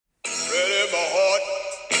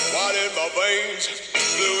in my veins.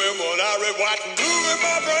 Blue and one, I red, white, and blue in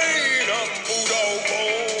my brain. I'm bulldog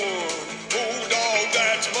born. Bulldog,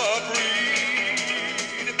 that's my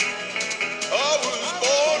breed. I was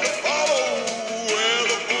born to follow where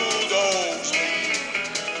the bulldogs lead.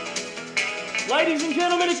 Ladies and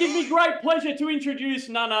gentlemen, it gives me great pleasure to introduce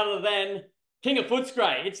none other than King of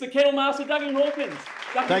Footscray. It's the Kennel Master, Dougie Hawkins.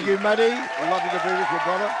 Thank you, Matty. Lovely to be with you,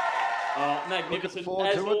 brother. Magnificent,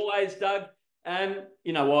 as always, Doug. And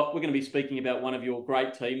you know what? We're going to be speaking about one of your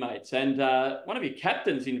great teammates and one of your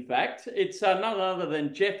captains, in fact. It's none other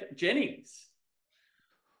than Geoff Jennings.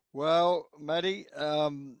 Well, Matty,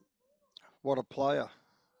 what a player.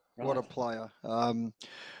 Right. What a player. I'm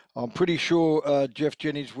pretty sure Geoff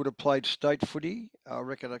Jennings would have played state footy, I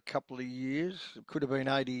reckon, a couple of years. It could have been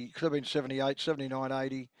 80, could have been 78, 79,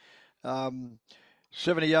 80.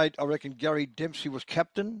 78, I reckon Gary Dempsey was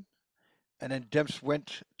captain. And then Demps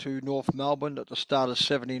went to North Melbourne at the start of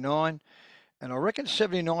 79. And I reckon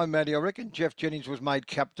 79, Matty, I reckon Geoff Jennings was made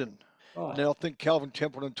captain. Oh. And then I think Calvin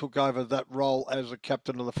Templeton took over that role as the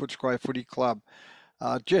captain of the Footscray Footy Club.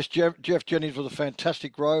 Geoff Jennings was a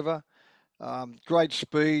fantastic rover. Great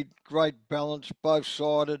speed, great balance,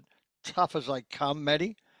 both-sided, tough as they come,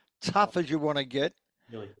 Matty. Tough as you want to get.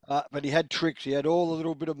 Really? But he had tricks. He had all the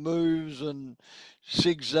little bit of moves and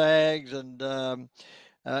zigzags and...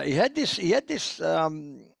 He had this.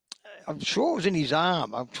 I'm sure it was in his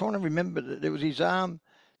arm. I'm trying to remember that it was his arm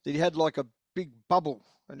that he had like a big bubble,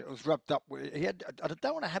 and it was wrapped up. He had. I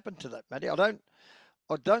don't want to happen to that, Matty. I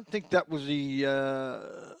don't think that was the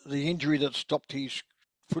injury that stopped his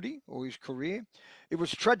footy or his career. It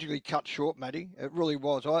was tragically cut short, Matty. It really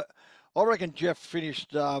was. I reckon Geoff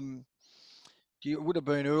finished. It would have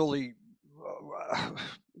been early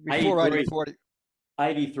before 84.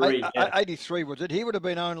 83. 83 was it? He would have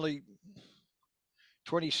been only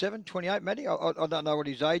 27, 28, Matty. I don't know what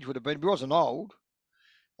his age would have been. He wasn't old.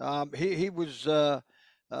 His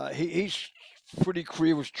footy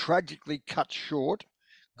career was tragically cut short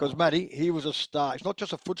because, Matty, he was a star. He's not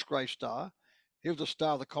just a Footscray star. He was a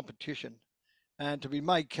star of the competition. And to be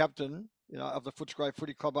made captain, of the Footscray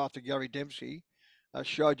Footy Club after Gary Dempsey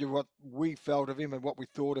showed you what we felt of him and what we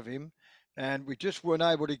thought of him. And we just weren't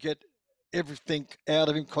able to get everything out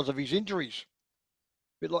of him because of his injuries.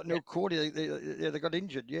 A bit like Neil Cordy, they got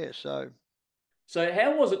injured, yeah. So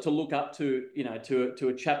how was it to look up to, to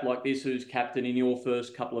a chap like this who's captain in your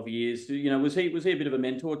first couple of years? Was he a bit of a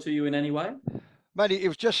mentor to you in any way? Mate, it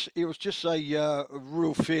was just a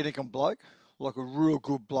real fair dinkum bloke, like a real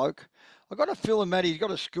good bloke. I got a feeling, Matty, he's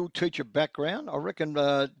got a school teacher background. I reckon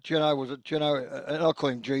Geno, and I'll call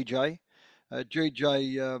him GJ.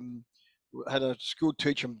 GJ had a school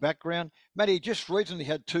teaching background. Matty just recently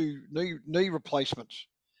had 2 knee replacements.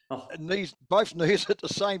 Oh. Both knees at the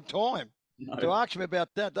same time. No. To ask him about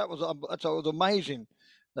that was amazing.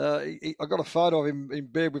 I got a photo of him in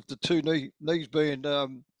bed with the 2 knees being.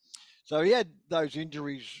 So he had those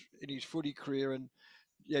injuries in his footy career, and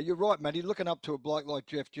yeah, you're right, Matty. Looking up to a bloke like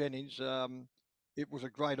Geoff Jennings, it was a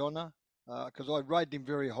great honour because I rated him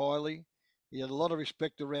very highly. He had a lot of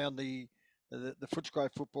respect around the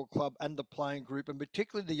Footscray Football Club and the playing group, and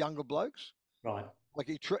particularly the younger blokes. Right. Like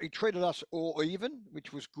he treated us all even,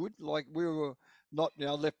 which was good. Like we were not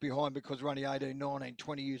left behind because we're only 18, 19,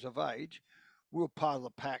 20 years of age. We were part of the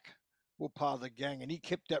pack. We were part of the gang. And he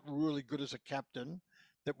kept that really good as a captain,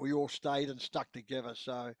 that we all stayed and stuck together.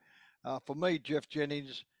 So for me, Geoff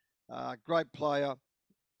Jennings, great player,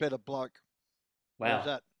 better bloke. Wow. How's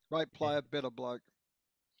that? Great player, better bloke.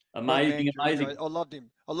 Amazing. I loved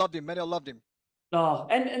him, man. I loved him. Oh,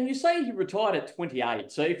 and you say he retired at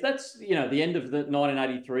 28. So if that's, the end of the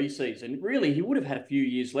 1983 season, really, he would have had a few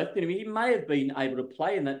years left in him. He may have been able to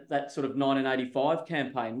play in that sort of 1985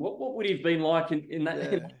 campaign. What would he have been like in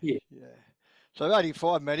that year? Yeah. So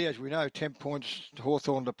 85, Matty, as we know, 10 points to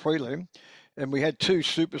Hawthorn to prelim. And we had 2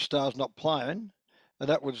 superstars not playing. And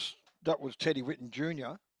that was Teddy Whitten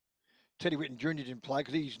Jr. Teddy Whitten Jr. didn't play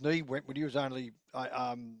because his knee went when he was only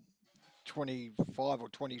 25 or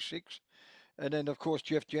 26. And then, of course,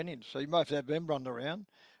 Geoff Jennings. So you might have them running around.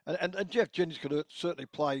 And Geoff Jennings could certainly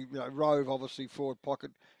play, rove, obviously, forward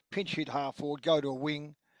pocket, pinch hit half forward, go to a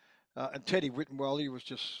wing. And Teddy Whitten, well, he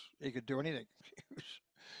could do anything.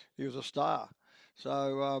 He was a star.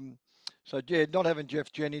 So not having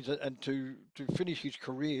Geoff Jennings and to finish his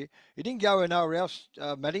career, he didn't go anywhere else,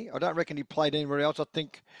 Matty. I don't reckon he played anywhere else. I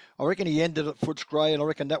reckon he ended at Footscray, and I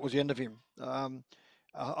reckon that was the end of him.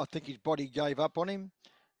 I think his body gave up on him,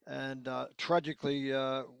 and tragically,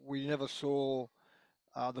 we never saw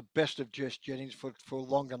the best of Geoff Jennings for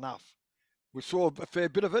long enough. We saw a fair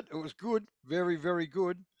bit of it. It was good, very, very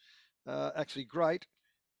good, actually great.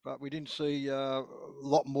 but we didn't see a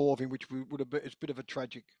lot more of him, which would have been, it's a bit of a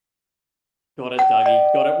tragic. Got it,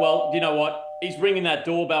 Dougie. Got it. Well, you know what? He's ringing that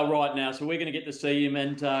doorbell right now, so we're going to get to see him,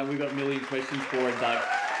 and we've got a million questions for him, Doug.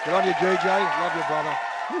 Good on you, GJ. Love you, brother.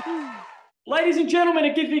 Ladies and gentlemen,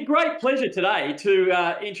 it gives me great pleasure today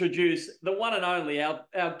to introduce the one and only, our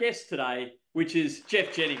guest today, which is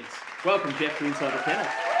Geoff Jennings. Welcome, Geoff, to Inside the Kennel.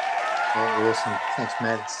 Oh, awesome. Thanks,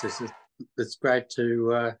 Matt. It's great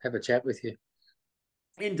to have a chat with you.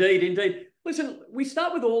 Indeed, indeed. Listen, we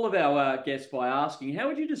start with all of our guests by asking, how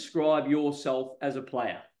would you describe yourself as a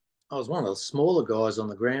player? I was one of the smaller guys on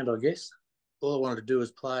the ground, I guess. All I wanted to do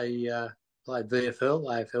was play VFL,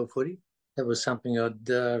 AFL footy. That was something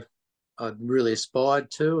I'd really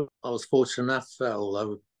aspired to. I was fortunate enough,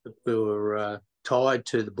 although we were tied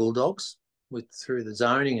to the Bulldogs through the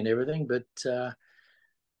zoning and everything, but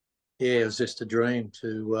it was just a dream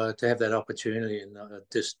to have that opportunity, and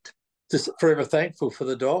just forever thankful for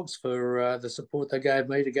the Dogs for the support they gave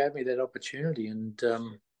me to give me that opportunity, and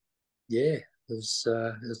it was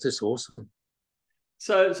just awesome.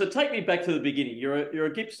 So take me back to the beginning. You're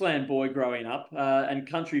a Gippsland boy growing up, and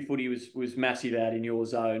country footy was massive out in your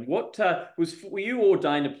zone. What were you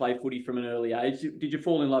ordained to play footy from an early age? Did you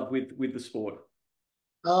fall in love with the sport?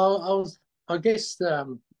 I guess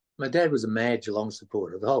my dad was a mad Geelong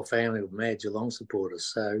supporter. The whole family were mad Geelong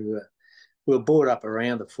supporters, so we were brought up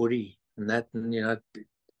around the footy and that, and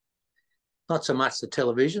not so much the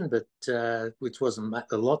television, but which wasn't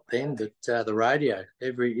a lot then, but the radio.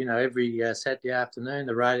 Every Saturday afternoon,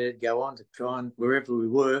 the radio would go on to try and wherever we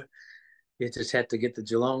were, you just had to get the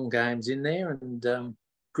Geelong games in there, and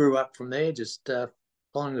grew up from there, just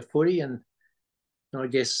following the footy. And I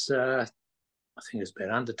guess I think it was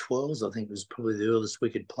about under 12s. I think it was probably the earliest we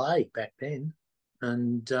could play back then,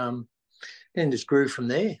 and then just grew from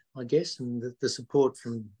there, I guess, and the support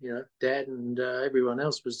from Dad and everyone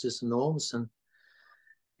else was just enormous, and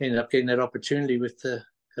ended up getting that opportunity at a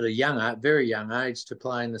very young age to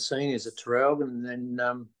play in the seniors at Traralgon, and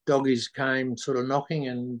then Doggies came sort of knocking,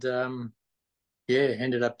 and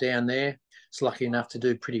ended up down there. Was lucky enough to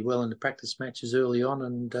do pretty well in the practice matches early on,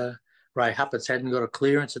 and Ray Huppets hadn't got a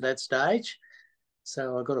clearance at that stage,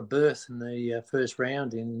 so I got a berth in the first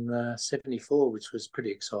round in '74, which was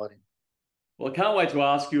pretty exciting. Well, I can't wait to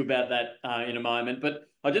ask you about that in a moment, but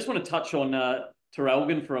I just want to touch on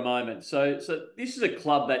Traralgon for a moment. So this is a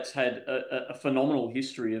club that's had a phenomenal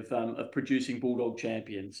history of producing Bulldog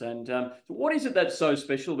champions. And what is it that's so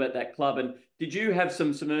special about that club? And did you have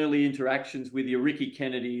some early interactions with your Ricky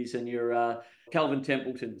Kennedys and your Calvin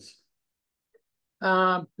Templetons?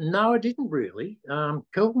 No, I didn't really.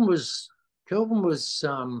 Kelvin was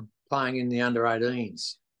playing in the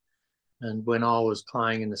under-18s, and when I was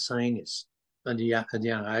playing in the seniors at a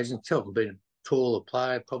young age, and Kelvin being a taller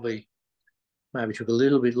player, probably maybe took a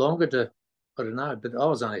little bit longer I don't know, but I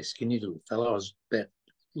was only a skinny little fellow. I was about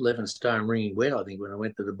 11 stone ringing wet, I think, when I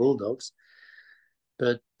went to the Bulldogs.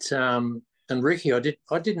 But and Ricky, I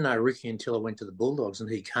didn't know Ricky until I went to the Bulldogs, and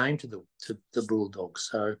he came to the Bulldogs.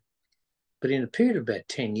 So, but in a period of about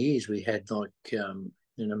 10 years, we had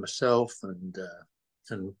myself and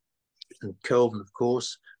Kelvin, of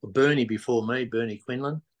course, Bernie before me, Bernie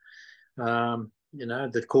Quinlan,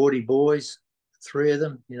 the Cordy boys, three of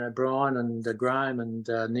them, Brian and Graham and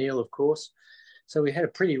Neil, of course. So we had a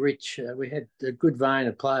pretty rich, we had a good vein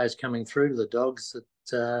of players coming through to the Dogs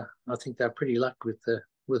that I think they're pretty lucky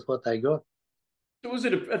with what they got. So was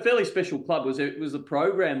it a fairly special club? Was the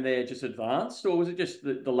program there just advanced, or was it just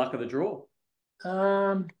the luck of the draw?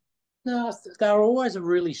 No, they were always a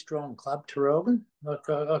really strong club, Traralgon. I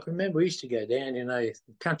can remember we used to go down,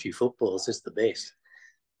 country football is just the best.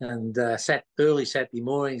 And early Saturday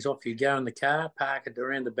mornings, off you go in the car, park it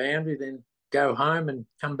around the boundary, then go home and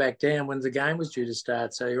come back down when the game was due to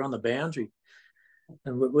start. So you're on the boundary.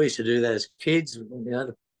 And we used to do that as kids.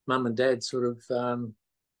 The mum and dad sort of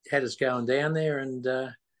had us going down there, and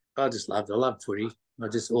I just loved it. I loved footy.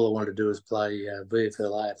 All I wanted to do was play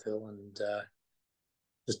VFL, AFL, and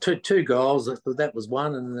there's two goals. That was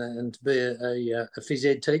one, and to be a phys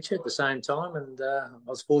ed teacher at the same time. And I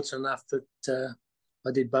was fortunate enough that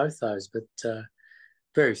I did both those. But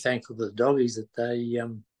very thankful to the Doggies that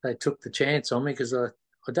they took the chance on me, because I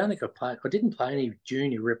don't think I didn't play any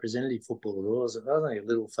junior representative football at all. I was only a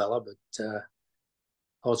little fella, but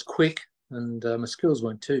I was quick, and my skills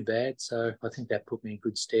weren't too bad. So I think that put me in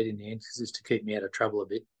good stead in the end, because it's to keep me out of trouble a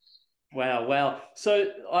bit. Wow. So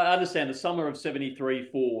I understand the summer of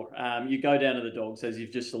 73-4, you go down to the Dogs, as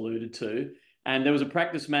you've just alluded to, and there was a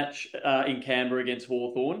practice match in Canberra against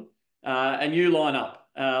Hawthorn, and you line up.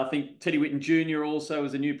 I think Teddy Whitten Jr. also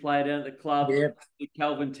was a new player down at the club. Yeah,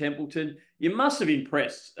 Calvin Templeton. You must have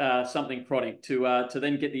impressed something chronic to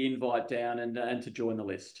then get the invite down and to join the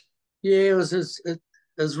list. yeah, it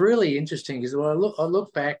was really interesting because I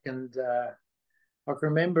look back and I can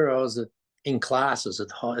remember I was in classes at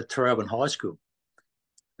Terrabin High School,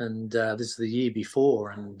 and this is the year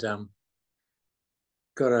before, and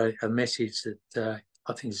got a message that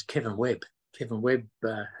I think it's Kevin Webb. Kevin Webb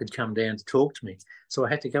had come down to talk to me, so I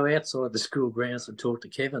had to go outside the school grounds to talk to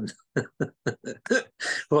Kevin.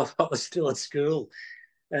 Well, I was still at school,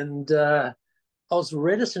 and I was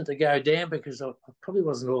reticent to go down because I probably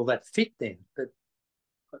wasn't all that fit then. But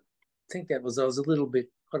I think I was a little bit,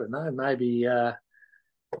 I don't know, maybe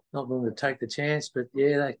not willing to take the chance. But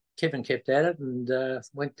yeah, Kevin kept at it and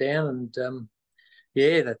went down, and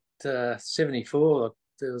yeah, that 74,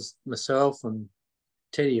 there was myself and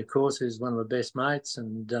Teddy, of course, who's one of my best mates,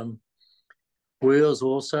 and Wheels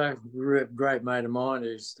also, a great mate of mine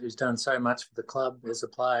who's done so much for the club as a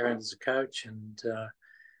player and as a coach, and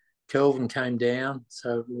Kelvin came down.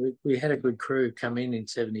 So we had a good crew come in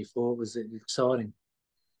 74. It was exciting.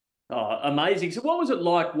 Oh, amazing. So what was it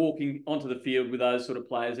like walking onto the field with those sort of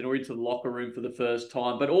players or into the locker room for the first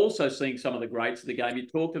time, but also seeing some of the greats of the game? You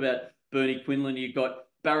talked about Bernie Quinlan, you got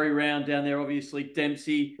Barry Round down there, obviously,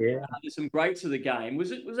 Dempsey. Yeah. There's some greats of the game.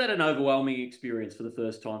 Was that an overwhelming experience for the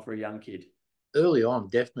first time for a young kid? Early on,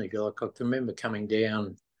 definitely. Like I can remember coming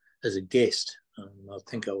down as a guest. I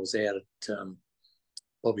think I was out at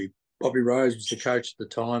Bobby Rose was the coach at the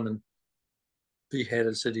time, and he had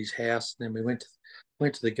us at his house. And then we went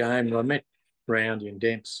to the game, and I met Roundy and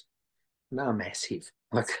Demps. They were massive.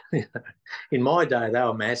 Like in my day, they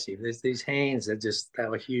were massive. There's these hands they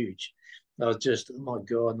were huge. I was just, oh my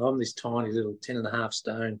God, and I'm this tiny little 10.5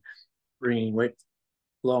 stone, ringing wet,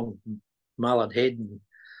 long mullet head and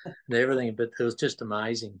everything. But it was just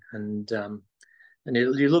amazing. And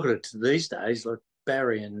you look at it these days, like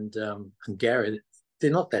Barry and Gary, they're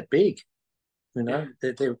not that big. You know,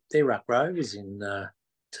 they're ruck rovers in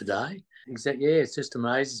today. Exactly. Yeah, it just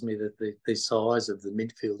amazes me that the size of the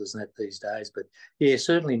midfielders and that these days. But yeah,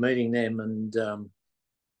 certainly meeting them and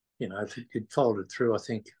you know, if it folded through, I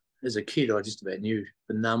think as a kid I just about knew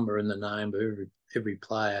the number and the name of every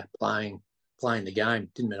player playing the game.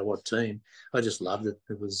 Didn't matter what team. I just loved it.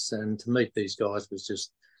 It was, and to meet these guys was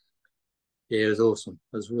just, yeah, it was awesome.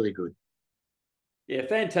 It was really good. Yeah,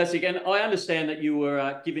 fantastic. And I understand that you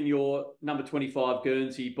were given your number 25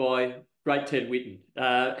 Guernsey by great Ted Whitten.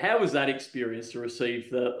 How was that experience to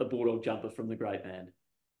receive the Bulldog jumper from the great man?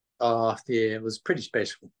 Oh, yeah, it was pretty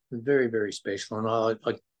special. Very, very special. And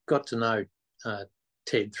I got to know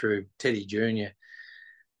Ted through Teddy Jr.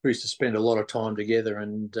 We used to spend a lot of time together,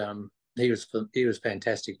 and he was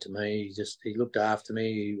fantastic to me. He looked after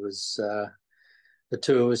me. He was the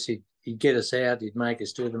two of us. He'd get us out. He'd make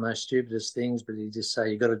us do the most stupidest things, but he'd just say,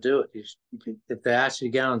 "You got to do it. If they ask you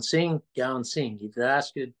to go and sing, go and sing. If they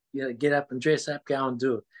ask you to get up and dress up, go and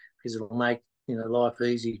do it, because it'll make life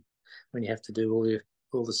easy when you have to do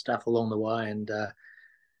all the stuff along the way." And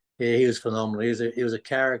yeah, he was phenomenal. He was a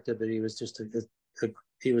character, but he was just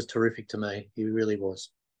he was terrific to me. He really was.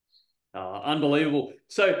 Unbelievable.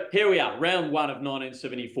 So here we are, round one of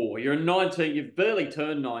 1974. You're 19. You've barely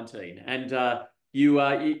turned 19, and you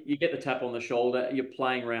get the tap on the shoulder. You're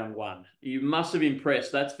playing round one. You must have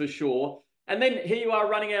impressed, that's for sure. And then here you are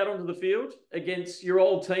running out onto the field against your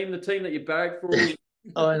old team, the team that you barracked for.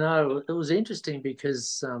 I know, it was interesting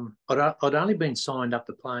because I'd only been signed up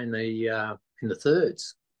to play in the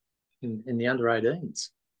thirds in the under 18s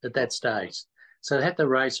at that stage. So I had to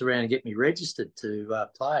race around and get me registered to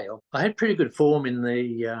play. I had pretty good form in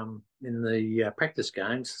the practice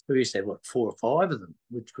games. We used to have 4 or 5 of them,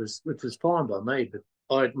 which was fine by me. But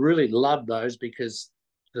I really loved those because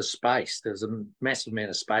the space. There was a massive amount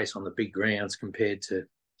of space on the big grounds compared to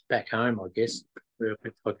back home, I guess, where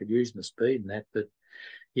I could use my speed and that. But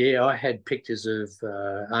yeah, I had pictures of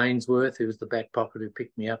Ainsworth, who was the back pocket who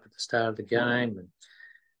picked me up at the start of the game,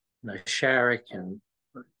 and Sharrock and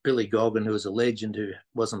Billy Goggin, who was a legend who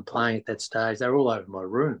wasn't playing at that stage. They were all over my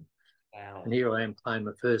room. Wow. And here I am playing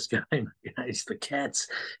my first game against the Cats.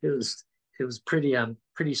 It was pretty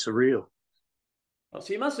surreal.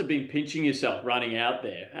 So you must have been pinching yourself running out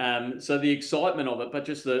there. So the excitement of it, but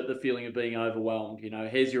just the feeling of being overwhelmed.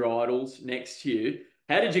 Here's your idols next to you.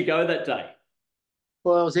 How did you go that day?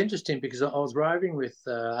 Well, it was interesting because I was roving with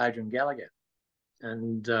Adrian Gallagher,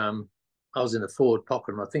 and I was in the forward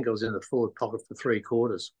pocket, and I think I was in the forward pocket for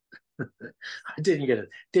 3/4. I didn't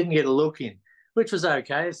get a look in, which was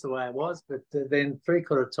okay. It's the way it was. But then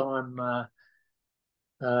 3/4 time,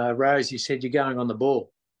 Rosie said, "You're going on the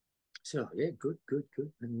ball." So yeah, good, good,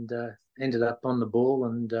 good, and ended up on the ball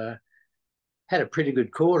and had a pretty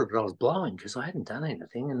good quarter, but I was blowing because I hadn't done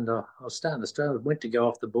anything, and I was starting to struggle. Went to go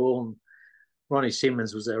off the ball, and Ronnie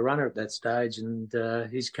Simmons was our runner at that stage, and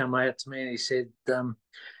he's come out to me and he said,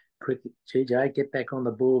 "Quick, GJ, get back on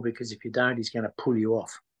the ball because if you don't, he's going to pull you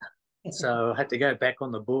off." So I had to go back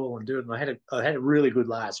on the ball and do it. And I had a really good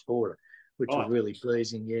last quarter, which was Right. really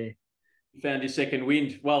pleasing. Yeah. You found your second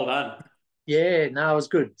wind. Well done. Yeah, no, it was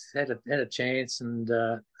good. Had a chance and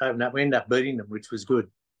we ended up beating them, which was good.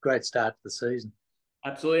 Great start to the season.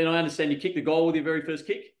 Absolutely. And I understand you kicked the goal with your very first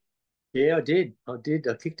kick. Yeah, I did. I did.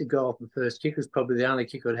 I kicked a goal off the first kick. It was probably the only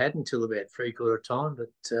kick I'd had until about three-quarter time. But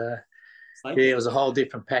yeah, it was a whole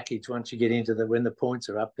different package once you get into when the points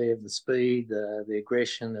are up there, the speed, the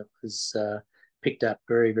aggression. It was picked up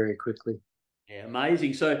very, very quickly. Yeah,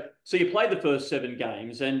 amazing. So you played the first 7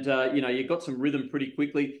 games, and you got some rhythm pretty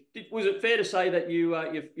quickly. Was it fair to say that you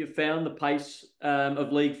found the pace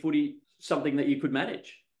of league footy something that you could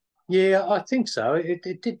manage? Yeah, I think so.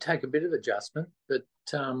 It did take a bit of adjustment, but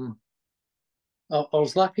I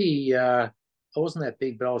was lucky. I wasn't that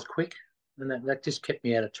big, but I was quick, and that just kept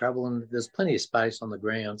me out of trouble. And there's plenty of space on the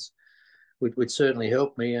grounds, which certainly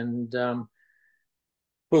helped me. And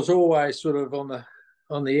was always sort of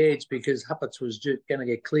on the edge because Huppets was going to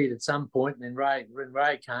get cleared at some point, and then when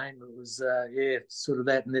Ray came, it was sort of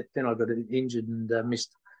that. And then I got injured and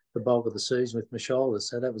missed the bulk of the season with my shoulders,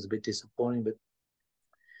 so that was a bit disappointing. But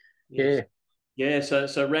Yes. Yeah,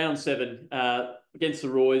 so round 7 against the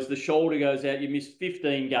Royals, the shoulder goes out. You miss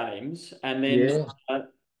 15 games, and then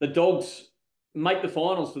the Dogs make the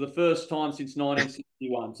finals for the first time since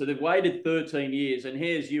 1961. So they've waited 13 years, and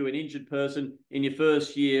here's you, an injured person in your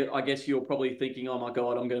first year. I guess you're probably thinking, "Oh my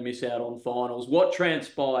God, I'm going to miss out on finals." What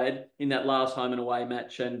transpired in that last home and away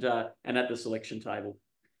match, and at the selection table?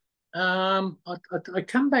 I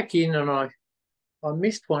come back in and I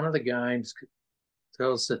missed one of the games.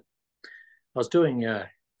 So I was doing a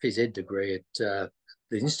phys ed degree at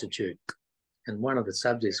the institute, and one of the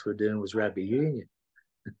subjects we're doing was rugby union.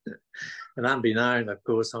 And unbeknown, of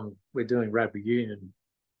course, we're doing rugby union,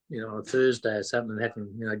 on a Thursday or something,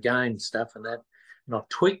 having game stuff and that. And I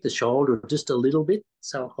tweaked the shoulder just a little bit,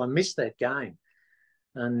 so I missed that game,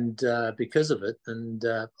 and because of it, and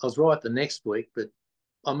I was right the next week, but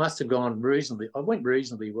I must have gone reasonably. I went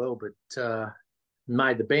reasonably well, but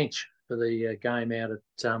made the bench for the game out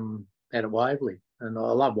at Waverley, and I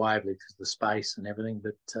love Waverley because of the space and everything.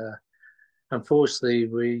 But unfortunately,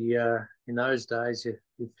 we in those days, if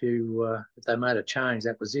they made a change,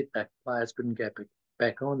 that was it. Players couldn't get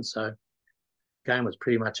back on, so game was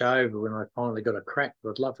pretty much over when I finally got a crack.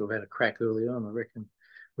 But I'd love to have had a crack early on. I reckon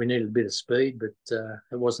we needed a bit of speed, but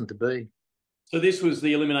it wasn't to be. So this was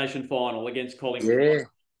the elimination final against Collingwood.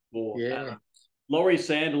 Yeah. Laurie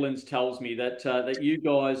Sandilands tells me that you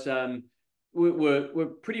guys were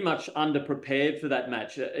pretty much underprepared for that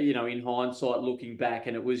match. In hindsight, looking back,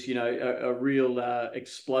 and it was a real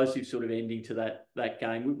explosive sort of ending to that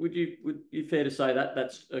game. Would you fair to say that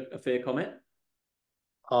that's a fair comment?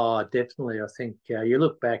 Oh, definitely. I think you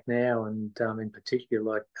look back now, and in particular,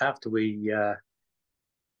 like after the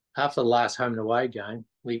last home and away game,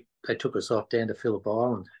 they took us off down to Phillip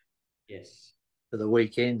Island. Yes. For the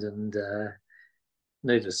weekend, and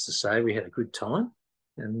needless to say, we had a good time,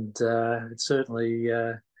 and it certainly,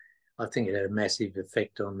 I think it had a massive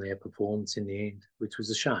effect on their performance in the end, which was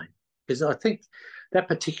a shame because I think that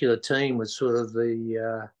particular team was sort of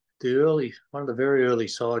one of the very early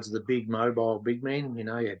sides of the big mobile big men. You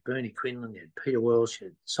had Bernie Quinlan, you had Peter Welsh, you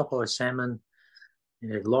had Sockeye Salmon,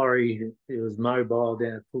 you had Laurie, who was mobile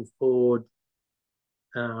down at full forward.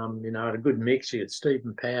 Had a good mix. You had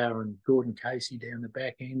Stephen Power and Gordon Casey down the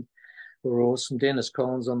back end. Were awesome. Dennis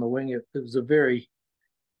Collins on the wing. I think it was a very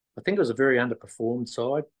underperformed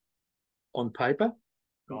side on paper.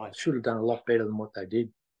 Right. Should have done a lot better than what they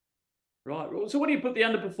did. Right. So what do you put the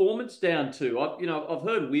underperformance down to? I've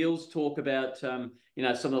heard Wheels talk about, some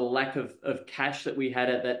of the lack of cash that we had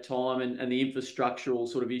at that time and the infrastructural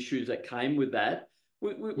sort of issues that came with that.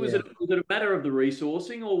 Was it a matter of the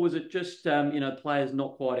resourcing, or was it just, players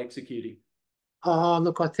not quite executing? Oh,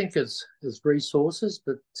 look, I think it's resources,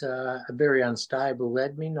 but a very unstable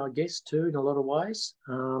admin, I guess, too, in a lot of ways.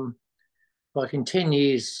 Like in 10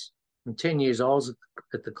 years I was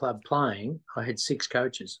at the club playing, I had 6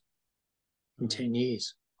 coaches in 10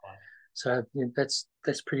 years. Right. So that's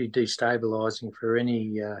pretty destabilising for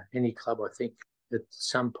any club, I think, at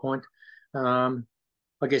some point.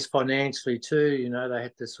 I guess financially too, they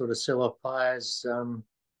had to sort of sell off players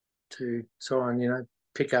to try and,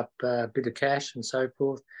 pick up a bit of cash and so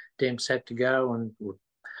forth. Demps had to go and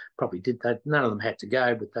probably did that. None of them had to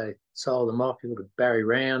go, but they sold them off. You look at Barry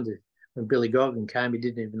Round. When Billy Goggin came, he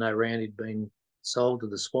didn't even know Round had been sold to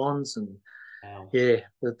the Swans. And, Wow. yeah,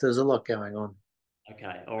 there's a lot going on.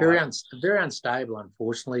 Okay, all Very, right. very unstable,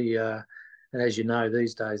 unfortunately. And as you know,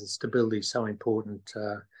 these days, the stability is so important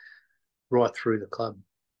right through the club.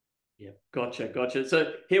 Yeah, gotcha.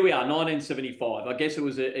 So here we are, 1975. I guess it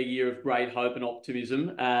was a year of great hope and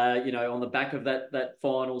optimism. On the back of that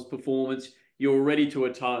finals performance, you were ready to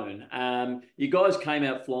atone. You guys came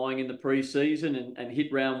out flying in the pre-season and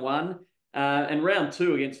hit round one. And round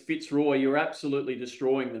two against Fitzroy, you were absolutely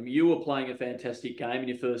destroying them. You were playing a fantastic game in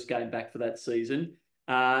your first game back for that season.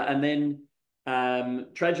 And then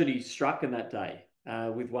tragedy struck in that day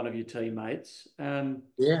with one of your teammates.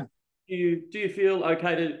 Yeah. Do you feel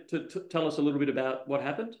okay to tell us a little bit about what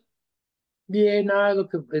happened? Yeah, no,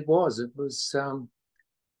 look, it was.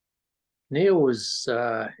 Neil was,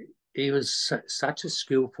 he was such a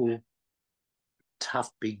skillful,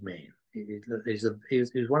 tough big man. He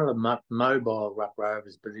was one of the mobile ruck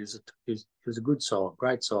rovers, but he was a good size,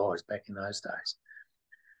 great size back in those days.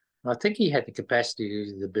 I think he had the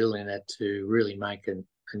capacity, the ability in that to really make an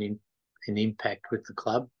impact with the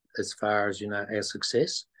club as far as, our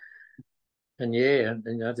success. And yeah,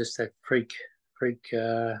 and just that freak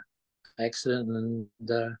accident, and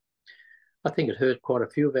I think it hurt quite a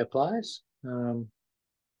few of our players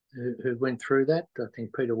who went through that. I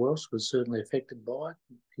think Peter Welsh was certainly affected by it.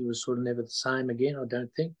 He was sort of never the same again, I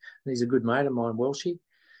don't think. And he's a good mate of mine, Welshie.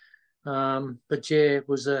 But yeah, it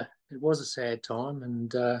was a sad time,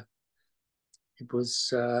 and it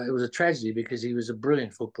was a tragedy because he was a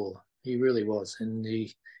brilliant footballer. He really was, and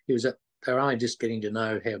they were only just getting to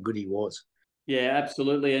know how good he was. Yeah,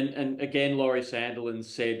 absolutely. And again, Laurie Sandilands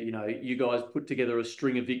said, you guys put together a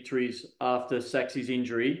string of victories after Saxey's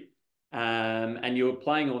injury, and you were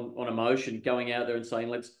playing on emotion, going out there and saying,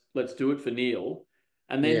 let's do it for Neil.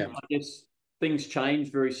 And then I guess things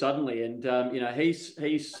changed very suddenly. And he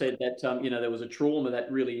said that there was a trauma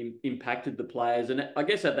that really impacted the players. And I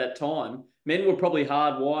guess at that time, men were probably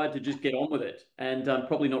hardwired to just get on with it, and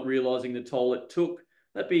probably not realising the toll it took.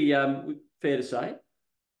 That'd be fair to say.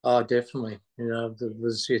 Oh, definitely. You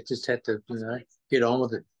just had to, get on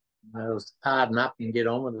with it. It was harden up and get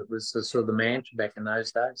on with it. It was sort of the mantra back in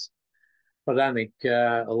those days. I don't think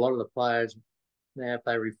a lot of the players now, if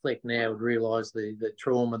they reflect now, would realise the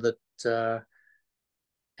trauma that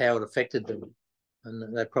how it affected them,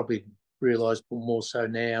 and they probably realise more so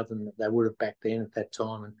now than they would have back then at that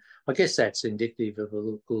time. And I guess that's indicative of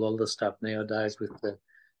a lot of the stuff nowadays with the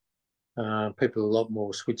people a lot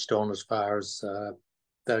more switched on as far as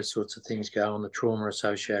those sorts of things go on, the trauma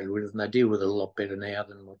associated with it, and they deal with it a lot better now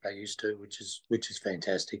than what they used to, which is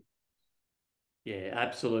fantastic. Yeah,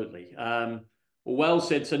 absolutely. Well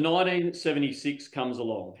said. So 1976 comes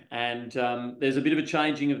along, and there's a bit of a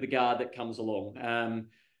changing of the guard that comes along.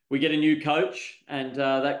 We get a new coach, and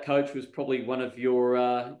that coach was probably one of your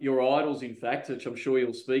idols, in fact, which I'm sure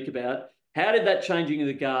you'll speak about. How did that changing of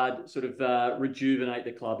the guard sort of rejuvenate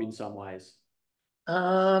the club in some ways?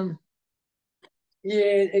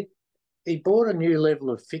 Yeah, he brought a new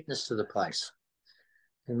level of fitness to the place,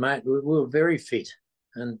 and mate, we were very fit.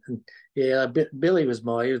 And yeah, Billy was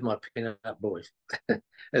my pin-up boy.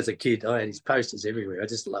 As a kid, I had his posters everywhere. I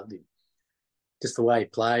just loved him, just the way he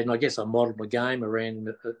played. And I guess I modelled my game around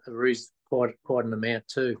him quite an amount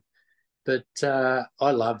too. But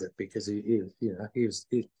I loved it because he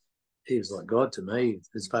was like God to me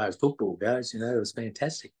as far as football goes. It was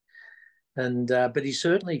fantastic. And but he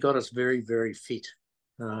certainly got us very, very fit.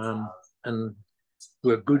 And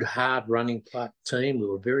we're a good, hard running team. We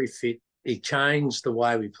were very fit. He changed the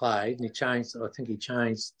way we played, and I think he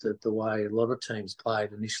changed the way a lot of teams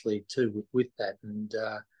played initially too with that. And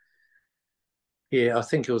yeah, I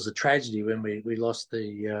think it was a tragedy when we lost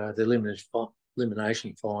the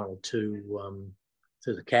elimination final to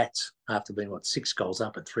the Cats after being 6 goals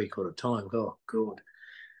up at 3/4 time. Oh God,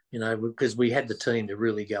 because we had the team to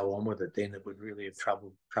really go on with it. Then it would really have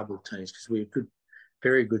troubled teams because we were good,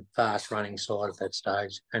 very good, fast running side at that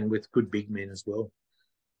stage, and with good big men as well.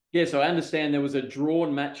 Yeah, so I understand there was a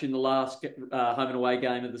drawn match in the last home and away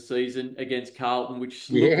game of the season against Carlton, which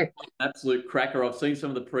looked like an absolute cracker. I've seen some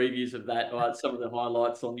of the previews of that, some of the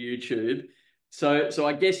highlights on YouTube. So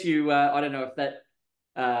I guess I don't know if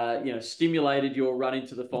that stimulated your run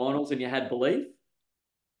into the finals and you had belief.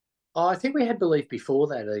 Oh, I think we had belief before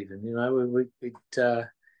that even.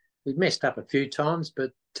 We'd messed up a few times,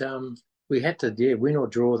 but we had to win or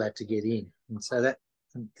draw that to get in, and so that.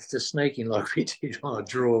 Just sneaking like we did on a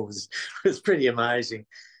draw was pretty amazing.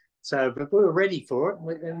 So, but we were ready for it,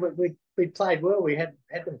 and we played well. We had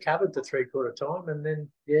them covered to 3/4 time, and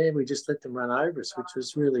then we just let them run over us, which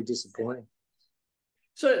was really disappointing.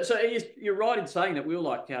 So you're right in saying that we were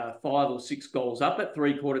like 5 or 6 goals up at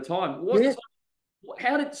 3/4 time.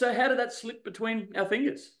 How did that slip between our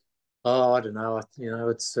fingers? Oh, I don't know.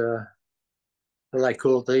 It's what they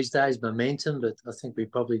call it these days, momentum. But I think we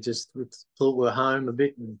probably just thought we were home a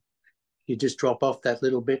bit, and you just drop off that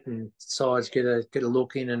little bit, and sides get a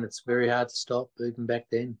look in, and it's very hard to stop. Even back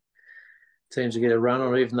then, teams will get a run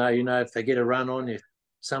on, even though if they get a run on you,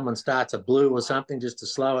 someone starts a blue or something just to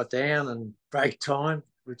slow it down and break time,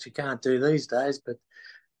 which you can't do these days. But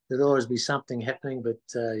there'd always be something happening. But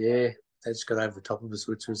they just got over the top of us,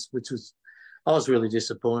 which was I was really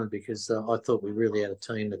disappointed because I thought we really had a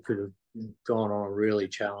team that could have gone on and really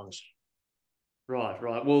challenged. Right.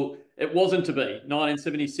 Well, it wasn't to be.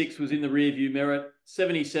 1976 was in the rearview mirror.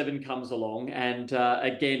 77 comes along, and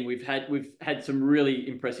again, we've had some really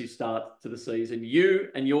impressive starts to the season.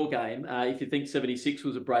 You and your game, if you think 76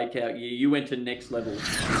 was a breakout year, you went to next level.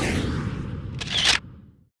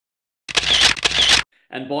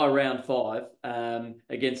 And by round 5,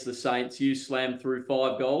 against the Saints, you slammed through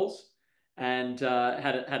 5 goals and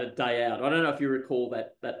had a day out. I don't know if you recall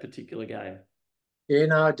that particular game. Yeah,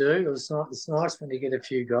 no, I do. It's nice when you get a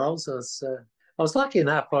few goals. I was lucky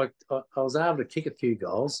enough. I was able to kick a few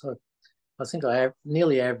goals. I think I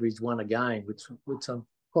nearly averaged 1 a game, which I'm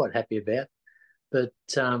quite happy about. But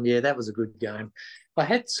that was a good game. I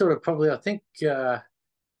had sort of probably, I think,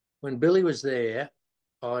 when Billy was there,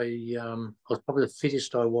 I was probably the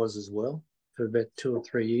fittest I was as well for about 2 or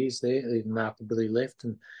 3 years there, even after Billy left,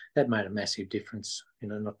 and that made a massive difference.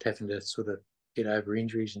 Not having to sort of get over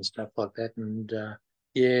injuries and stuff like that. And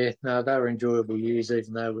they were enjoyable years,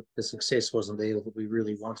 even though the success wasn't there that we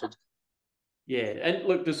really wanted. Yeah, and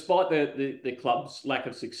look, despite the club's lack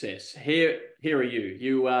of success, here are you.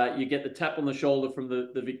 You get the tap on the shoulder from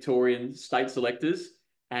the Victorian state selectors,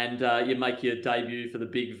 and you make your debut for the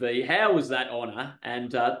Big V. How was that honour?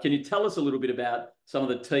 And can you tell us a little bit about some of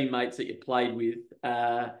the teammates that you played with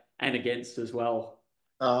and against as well?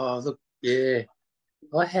 Oh, look, yeah,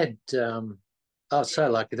 I had. I was so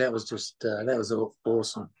lucky. That was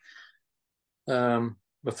awesome.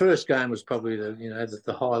 My first game was probably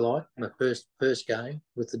the highlight. My first game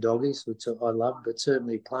with the Doggies, which I loved, but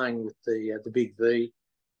certainly playing with the Big V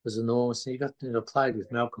was enormous. And you played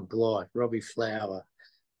with Malcolm Blythe, Robbie Flower,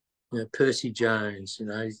 Percy Jones.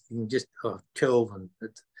 You can just Kelvin,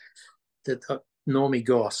 Normie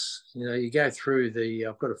Goss. You go through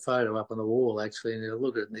I've got a photo up on the wall actually, and you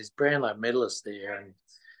look at it, and there's Brownlow medalists there, and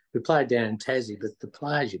we played down in Tassie, but the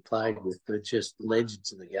players you played with were just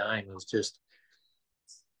legends of the game.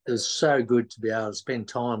 It was so good to be able to spend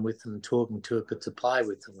time with them and talking to it, but to play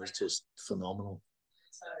with them was just phenomenal.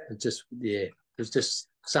 It was just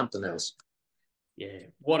something else. Yeah,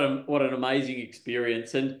 what an amazing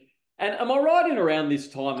experience. And am I right in around this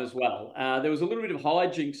time as well? There was a little bit of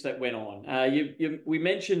hijinks that went on. We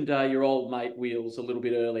mentioned your old mate Wheels a little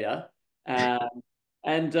bit earlier.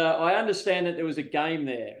 And I understand that there was a game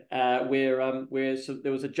there where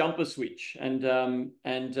there was a jumper switch, and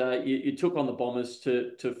you took on the Bombers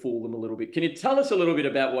to fool them a little bit. Can you tell us a little bit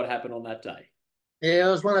about what happened on that day? Yeah,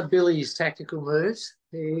 it was one of Billy's tactical moves.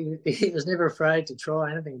 He was never afraid to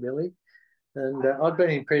try anything, Billy. And I'd been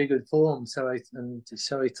in pretty good form, so he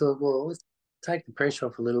thought, well, let's take the pressure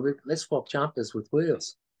off a little bit. Let's swap jumpers with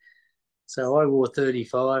Wheels. So I wore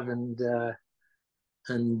 35,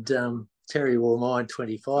 and Terry wore mine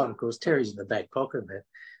 25. Of course, Terry's in the back pocket of that.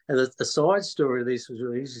 And the side story of this was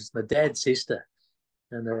really interesting. My dad's sister,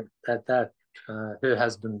 and her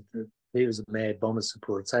husband, he was a mad Bombers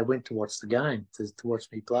supporter. So they went to watch the game, to watch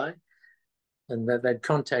me play. And they'd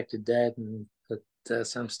contacted Dad and at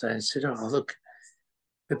some stage said, oh, look,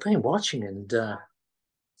 we've been watching and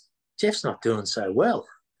Geoff's not doing so well.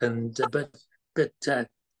 And but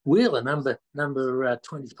Wheeler, number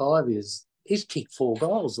 25, he's kicked 4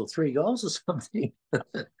 goals or 3 goals or something.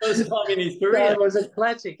 First time in his career. It was a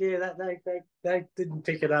classic. Yeah, they didn't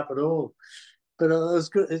pick it up at all. But it was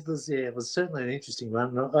good. It was certainly an interesting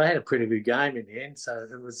one. I had a pretty good game in the end, so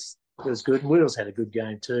it was good. And Wheels had a good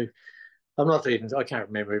game too. I can't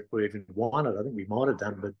remember if we even won it. I think we might have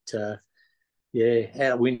done, but out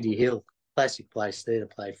at Windy Hill, classic place there to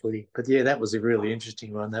play footy. But yeah, that was a really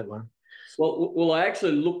interesting one, that one. Well, I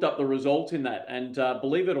actually looked up the result in that, and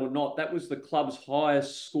believe it or not, that was the club's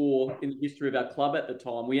highest score in the history of our club at the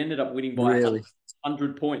time. We ended up winning by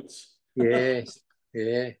 100 points. Yeah.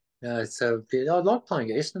 No, so I like playing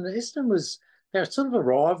Essendon. They were sort of a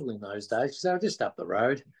rival in those days because they were just up the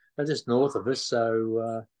road. They're just north of us,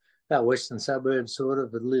 so about western suburbs, sort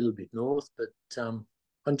of a little bit north. But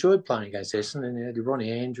enjoyed playing against Essendon. And you had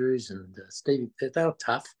Ronnie Andrews and Stevie. They were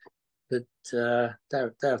tough, but they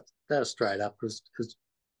were straight up.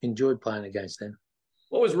 Enjoyed playing against them.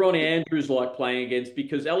 What was Ronnie Andrews like playing against?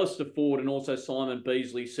 Because Alistair Ford and also Simon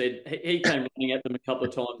Beasley said he came running at them a couple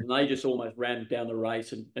of times and they just almost ran down the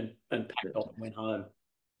race and packed off and went home.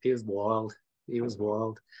 He was wild. He was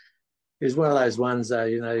wild. He was one of those ones, though,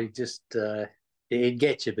 he'd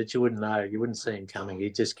get you, but you wouldn't know. You wouldn't see him coming.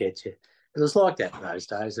 He'd just get you. It was like that in those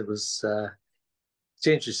days. It was. It's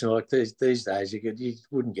interesting. Like these days, you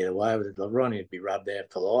wouldn't get away with it. Like Ronnie would be rubbed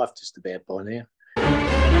out for life just about by now.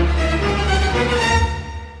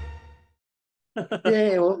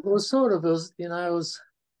 Yeah, well, it was sort of. It was.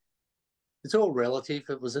 It's all relative.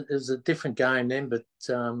 It was a different game then, but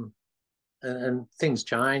and things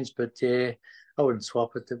changed. But yeah, I wouldn't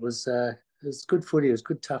swap it. It was good footy. It was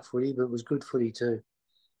good tough footy, but it was good footy too.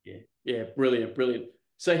 Yeah, brilliant.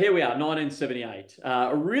 So here we are, 1978.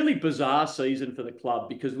 A really bizarre season for the club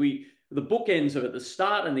because the bookends of it, the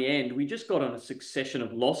start and the end, we just got on a succession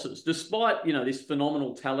of losses, despite, this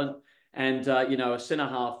phenomenal talent and, a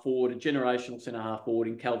centre-half forward, a generational centre-half forward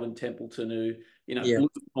in Calvin Templeton who, blew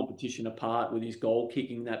the competition apart with his goal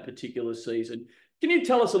kicking that particular season. Can you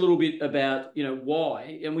tell us a little bit about,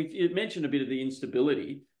 why? And you mentioned a bit of the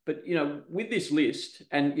instability, but, with this list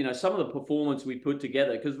and, some of the performance we put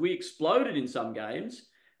together, because we exploded in some games,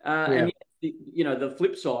 and the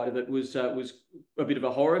flip side of it was a bit of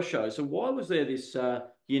a horror show. So why was there this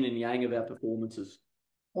yin and yang of our performances?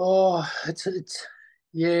 Oh,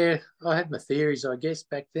 yeah. I had my theories, I guess,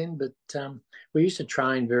 back then, but we used to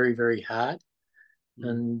train very, very hard,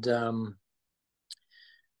 and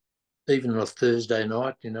even on a Thursday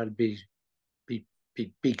night, to be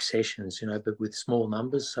big sessions, but with small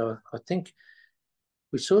numbers. So I think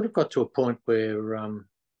we sort of got to a point where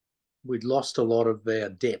we'd lost a lot of our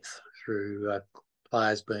depth through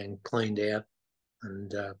players being cleaned out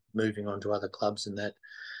and moving on to other clubs and that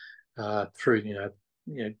through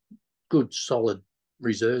good solid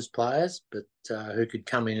reserves players, but who could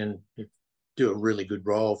come in and do a really good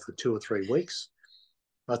role for 2 or 3 weeks.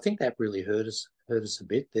 I think that really hurt us a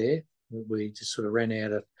bit there. We just sort of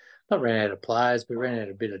not ran out of players, but ran out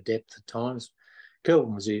a bit of depth at times.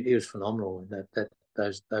 Kelvin was phenomenal in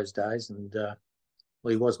those days, and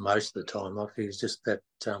he was most of the time. Like he was just that.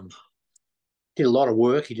 Did a lot of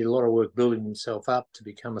work. He did a lot of work building himself up to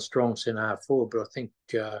become a strong centre half forward. But I think,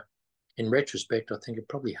 in retrospect, I think it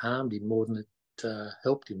probably harmed him more than it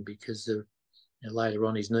helped him because later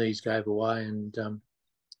on his knees gave away, and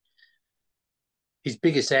his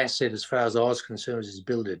biggest asset, as far as I was concerned, was his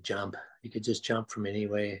ability to jump. He could just jump from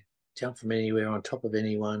anywhere on top of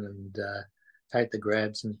anyone, and take the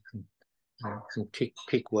grabs and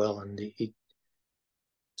kick well. And he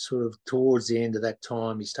sort of towards the end of that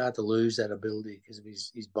time, he started to lose that ability because of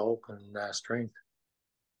his bulk and strength.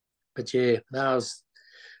 But yeah, that was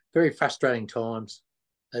very frustrating times.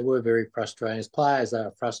 They were very frustrating. As players, they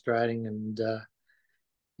were frustrating, and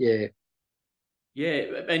yeah. Yeah,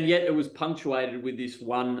 and yet it was punctuated with this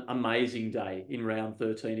one amazing day in round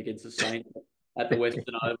 13 against the Saints at the Western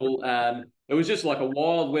Oval. It was just like a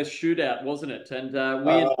Wild West shootout, wasn't it? And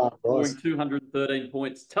we ended up scoring 213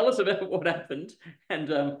 points. Tell us about what happened and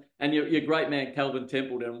your great man, Calvin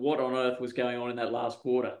Templeton. What on earth was going on in that last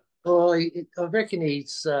quarter? Well, I reckon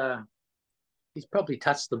he's probably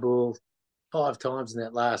touched the ball 5 times in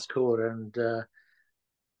that last quarter and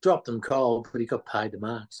dropped them cold, but he got paid the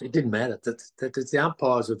marks. It didn't matter. The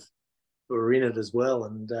umpires were in it as well,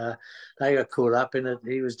 and they got caught up in it.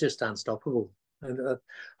 He was just unstoppable. And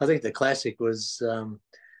I think the classic was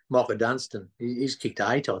Mocker Dunstan. He's kicked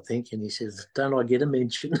 8, I think, and he says, "Don't I get a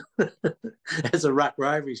mention?" As a ruck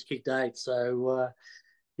rover, he's kicked 8. So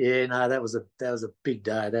yeah, no, that was a big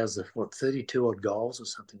day. That was 32 odd goals or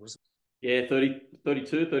something, wasn't it? Yeah, 30,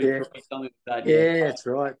 32, 33, yeah. Something like that. Yeah, that's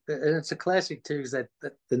right. And it's a classic too, because that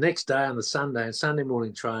the next day on the Sunday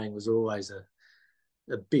morning training was always a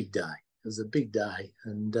big day. It was a big day,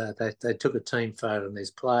 and they took a team photo, and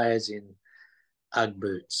there's players in Ugg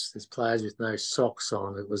boots, there's players with no socks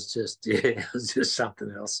on. It was just it was just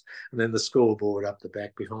something else. And then the scoreboard up the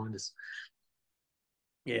back behind us.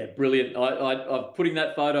 Yeah, brilliant. I'm putting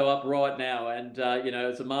that photo up right now, and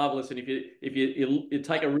it's a marvelous. And if you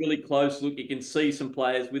take a really close look, you can see some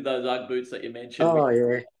players with those Ugg boots that you mentioned. Oh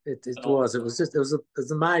yeah, it was. It was an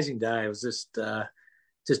amazing day. It was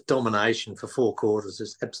just domination for 4 quarters,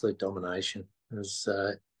 just absolute domination. It was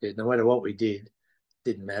no matter what we did, it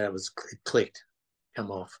didn't matter. It clicked,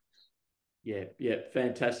 come off. Yeah,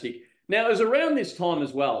 fantastic. Now, it was around this time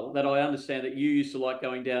as well that I understand that you used to like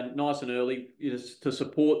going down nice and early, to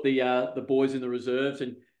support the boys in the reserves,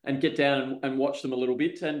 and and get down and watch them a little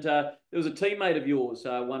bit. And there was a teammate of yours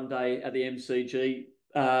one day at the MCG,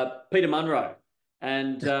 Peter Munro.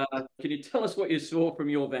 And can you tell us what you saw from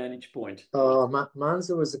your vantage point? Oh,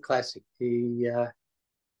 Munzer was a classic. He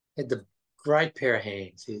had the great pair of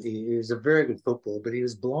hands. He was a very good footballer, but he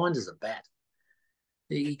was blind as a bat.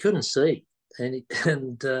 He couldn't see, and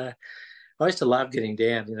I used to love getting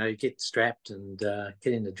down. You get strapped and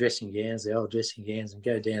get in the dressing gowns, the old dressing gowns, and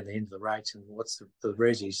go down the end of the rates and watch the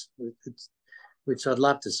resis, which I'd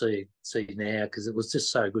love to see now because it was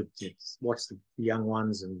just so good to watch the young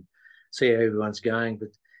ones and see how everyone's going. But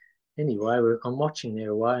anyway, I'm watching their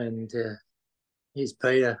away, and here's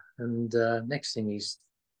Peter, and next thing he's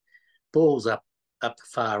ball's up the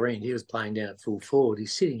far end. He was playing down at full forward.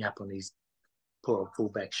 He's sitting up on his poor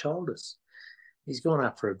fullback shoulders. He's gone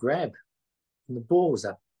up for a grab, and the ball was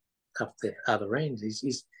up the other end.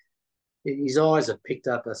 His eyes have picked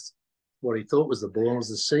up what he thought was the ball. It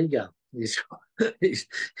was a seagull.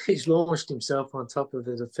 He's launched himself on top of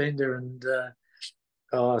the defender, and it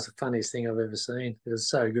was the funniest thing I've ever seen. It was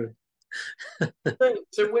so good.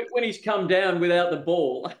 So when he's come down without the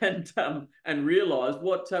ball and realised,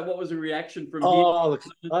 what was the reaction from him? Look,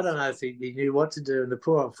 I don't know if he knew what to do, and the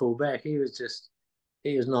poor old fullback, he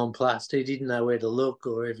was nonplussed. He didn't know where to look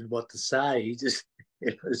or even what to say.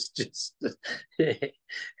 It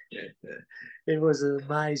was an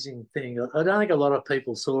amazing thing. I don't think a lot of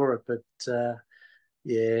people saw it, but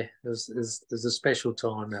it was a special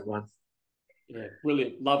time, that one. Yeah,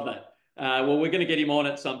 brilliant. Love that. Well, we're going to get him on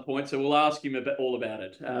at some point, so we'll ask him all about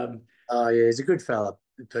it. He's a good fella,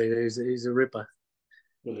 Peter. He's a ripper.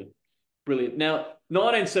 Brilliant. Now,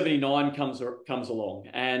 1979 comes along,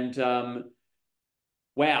 and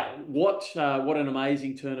wow, what an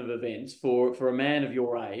amazing turn of events for a man of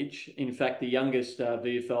your age. In fact, the youngest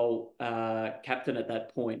VFL captain at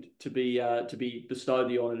that point to be bestowed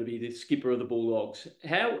the honour to be the skipper of the Bulldogs.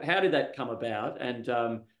 How did that come about, and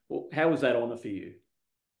how was that honour for you?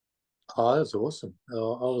 Oh, that was awesome.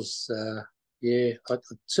 I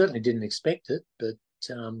certainly didn't expect it, but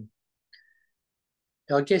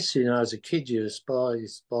I guess, as a kid, you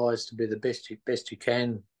aspires to be the best you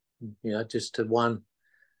can, just to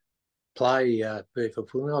play VFL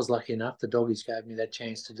football. And I was lucky enough, the Doggies gave me that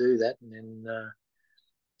chance to do that. And then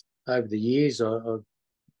over the years,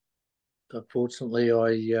 unfortunately,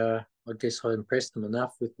 I guess I impressed them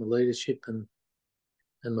enough with my leadership and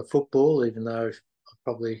my football, even though I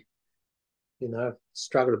probably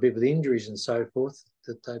struggled a bit with injuries and so forth,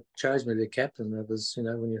 that they chose me to be captain. That was,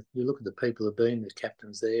 when you look at the people who've been the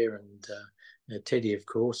captains there, and Teddy, of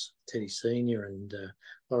course, Teddy Senior, and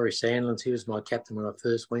Laurie Sandlands, he was my captain when I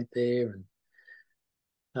first went there.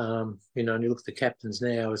 And, and you look at the captains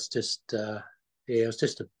now, it's just, it was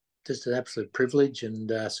just an absolute privilege, and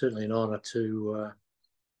certainly an honour to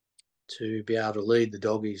be able to lead the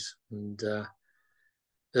Doggies. And it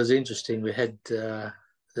was interesting. We had...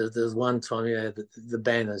 There was one time, the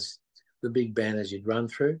banners, the big banners you'd run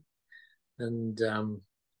through. And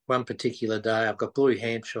one particular day, I've got Blue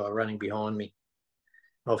Hampshire running behind me.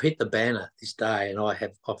 I've hit the banner this day, and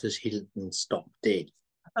I've just hit it and stopped dead.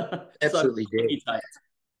 Absolutely dead.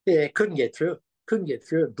 Yeah, couldn't get through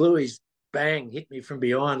it. Bluey's bang, hit me from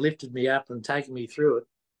behind, lifted me up and taken me through it.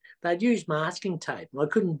 They'd used masking tape, and I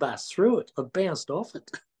couldn't bust through it. I bounced off it.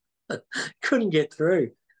 Couldn't get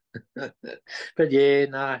through. But yeah,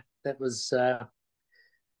 no, that was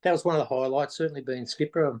one of the highlights. Certainly being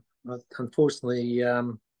skipper. Unfortunately,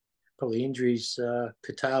 probably injuries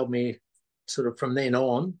curtailed me sort of from then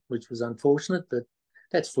on, which was unfortunate. But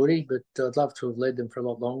that's footy. But I'd love to have led them for a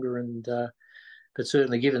lot longer. And but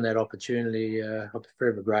certainly given that opportunity, I'm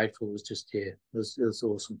forever grateful. It was just it was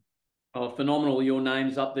awesome. Oh, phenomenal! Your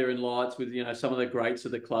name's up there in lights with some of the greats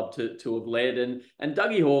of the club to have led, and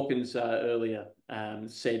Dougie Hawkins earlier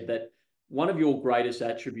said that one of your greatest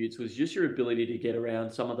attributes was just your ability to get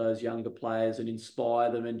around some of those younger players and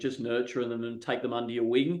inspire them and just nurture them and take them under your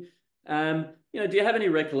wing. Do you have any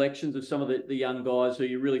recollections of some of the young guys who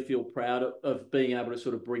you really feel proud of being able to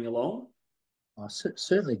sort of bring along? Oh,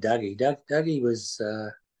 certainly Dougie. Dougie was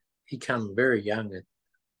he come very young.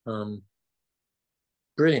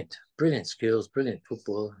 Brilliant skills, brilliant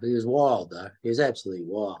football. He was wild though. He was absolutely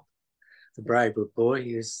wild. The Braybrook boy.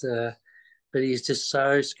 He was, but he's just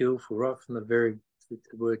so skillful right from the very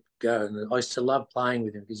word go. And I used to love playing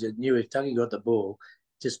with him because you knew if Dougie got the ball,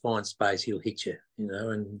 just find space, he'll hit you.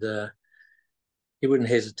 And he wouldn't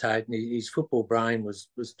hesitate. And his football brain was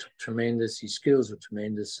tremendous. His skills were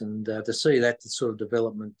tremendous, and to see that sort of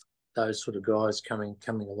development, those sort of guys coming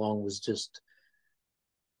along was just.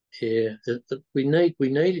 Yeah, we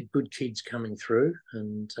needed good kids coming through,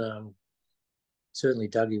 and certainly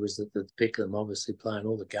Dougie was the pick of them, obviously playing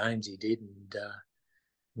all the games he did, and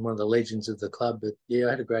one of the legends of the club. But yeah,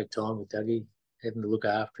 I had a great time with Dougie, having to look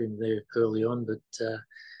after him there early on. But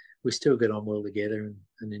we still get on well together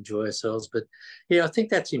and enjoy ourselves. But yeah, I think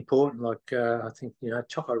that's important. Like I think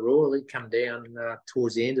Choco Royal, he come down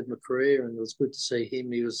towards the end of my career, and it was good to see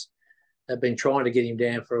him. They've been trying to get him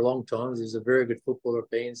down for a long time. He was a very good footballer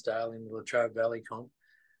at Bairnsdale in the Latrobe Valley comp,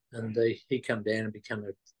 and he come down and become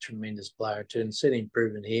a tremendous player too. And seen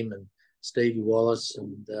improving him and Stevie Wallace,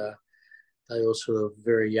 and they all sort of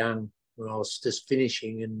very young when I was just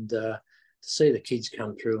finishing, and to see the kids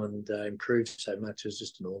come through and improve so much is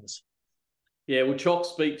just enormous. Yeah, well, Chock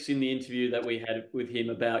speaks in the interview that we had with him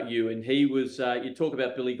about you, and he was, you talk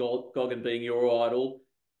about Billy Goggin being your idol.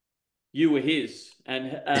 You were his,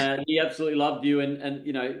 and he absolutely loved you, and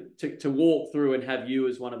to walk through and have you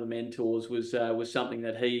as one of the mentors was something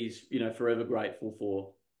that he's forever grateful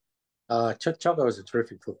for. Choco was a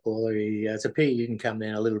terrific footballer. It's a pity he didn't come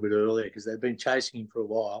down a little bit earlier because they'd been chasing him for a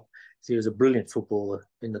while. He was a brilliant footballer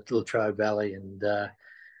in the Latrobe Valley, and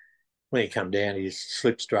when he come down, he just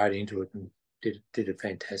slipped straight into it and did a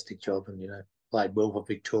fantastic job, and played well for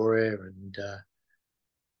Victoria, and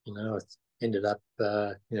ended up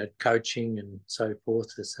coaching and so forth.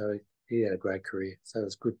 So he had a great career. So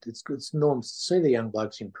it's good. It's good. It's enormous to see the young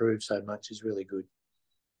blokes improve so much is really good.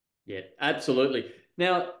 Yeah, absolutely.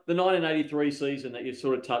 Now, the 1983 season that you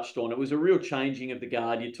sort of touched on, it was a real changing of the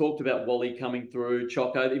guard. You talked about Wally coming through,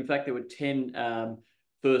 Choco. In fact, there were 10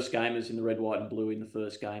 first gamers in the red, white and blue in the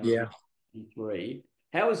first game Yeah. of 1983.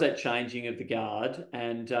 How was that changing of the guard?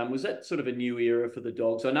 And was that sort of a new era for the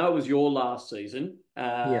Dogs? I know it was your last season.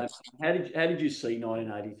 Yeah. How did you see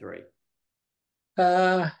 1983?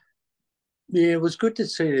 Yeah, it was good to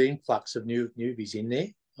see the influx of newbies in there.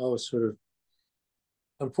 I was sort of,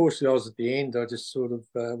 unfortunately, I was at the end. I just sort of,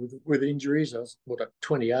 with injuries, I was,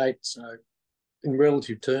 28. So in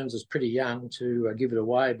relative terms, I was pretty young to give it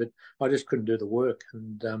away, but I just couldn't do the work.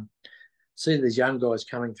 And see these young guys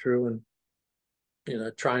coming through and,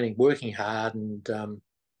 training, working hard and,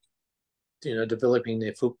 developing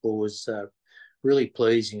their football was really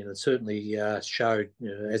pleasing. And it certainly showed,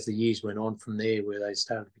 as the years went on from there, where they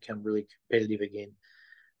started to become really competitive again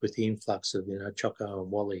with the influx of, Choco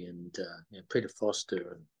and Wally and Peter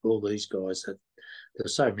Foster and all these guys. There were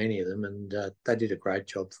so many of them, and they did a great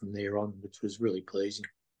job from there on, which was really pleasing.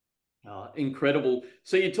 Incredible.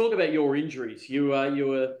 So you talk about your injuries. You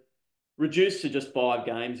were reduced to just 5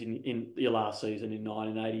 games in your last season in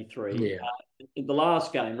 1983. Yeah. In the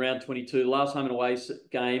last game, round 22, the last home and away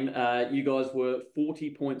game, you guys were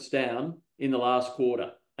 40 points down in the last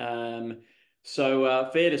quarter. So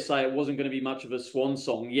fair to say it wasn't going to be much of a swan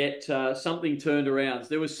song, yet something turned around.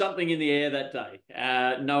 There was something in the air that day,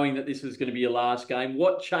 knowing that this was going to be your last game.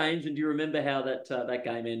 What changed, and do you remember how that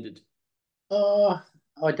game ended?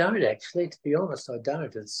 I don't actually, to be honest, I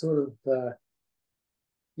don't. It's sort of,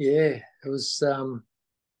 yeah, it was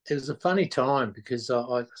a funny time because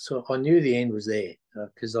I knew the end was there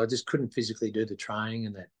because I just couldn't physically do the training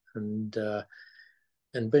and that,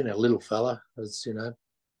 and being a little fella, as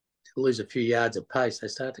lose a few yards of pace, they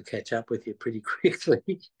start to catch up with you pretty quickly.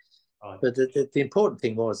 Right. But the important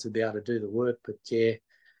thing was to be able to do the work. But yeah,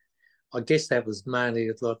 I guess that was mainly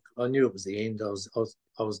like I knew it was the end. I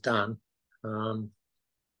was done, and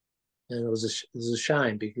it was a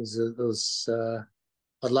shame because it was.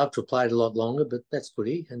 I'd love to have played a lot longer, but that's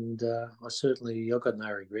footy, and I've got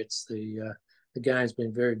no regrets. The game's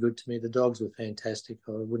been very good to me. The Dogs were fantastic.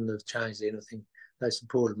 I wouldn't have changed anything. They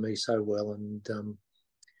supported me so well, and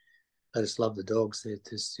I just love the Dogs. They're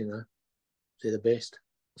just they're the best.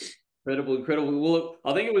 Incredible, incredible. Well, look,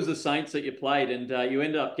 I think it was the Saints that you played, and you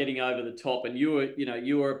ended up getting over the top, and you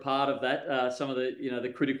were a part of that. Some of the the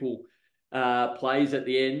critical plays at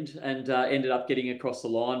the end, and ended up getting across the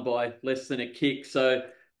line by less than a kick. So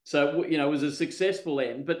it was a successful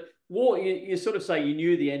end. But you sort of say you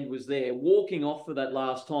knew the end was there. Walking off for that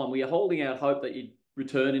last time, were you holding out hope that you'd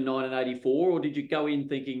return in 1984, or did you go in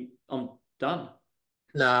thinking I'm done?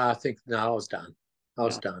 No, I was done. I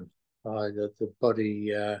was done. The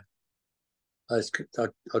body.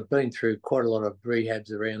 I'd been through quite a lot of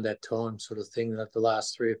rehabs around that time, sort of thing, like the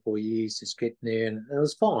last 3 or 4 years, just getting there, and it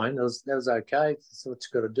was fine. That was okay. That's what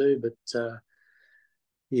you got to do. But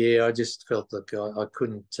yeah, I just felt like I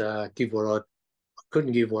couldn't give what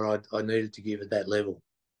I needed to give at that level.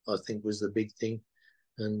 I think was the big thing,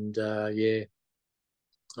 and yeah,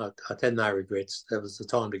 I had no regrets. That was the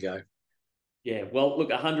time to go. Yeah, well,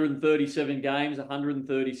 look, 137 games,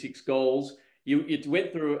 136 goals. you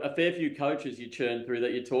went through a fair few coaches you churned through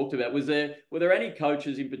that you talked about. Were there any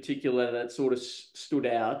coaches in particular that sort of stood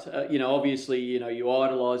out? Obviously, you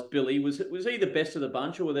idolised Billy. Was he the best of the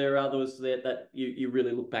bunch, or were there others that you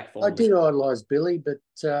really look back I fondly? did idolise Billy, but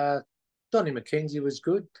Donnie McKenzie was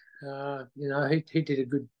good. He did a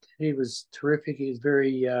good. He was terrific. He was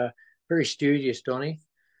very studious, Donnie,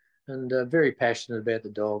 and very passionate about the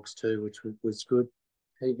dogs too, which was good.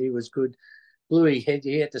 He was good. Bluey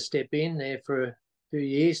he had to step in there for a few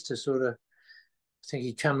years to sort of. I think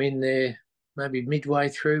he come in there maybe midway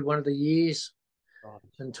through one of the years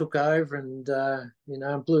and took over,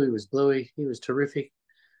 and Bluey was Bluey. He was terrific.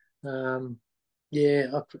 Um, yeah,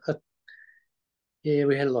 yeah,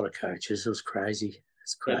 we had a lot of coaches. It was crazy.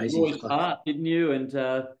 It's And crazy. Roy's Hart, didn't you? And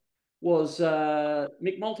was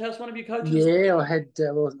Mick Malthouse one of your coaches? Yeah, I had.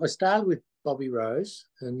 I started with Bobby Rose,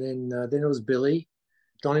 and then it was Billy,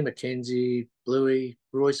 Donnie McKenzie, Bluey,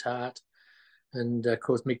 Royce Hart, and of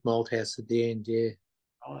course Mick Malthouse at the end. Yeah,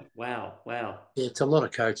 Oh, wow, wow. yeah, it's a lot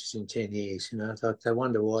of coaches in 10 years. They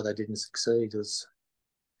wonder why they didn't succeed. It was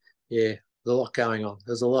yeah, there's a lot going on.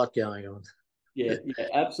 There's a lot going on. Yeah,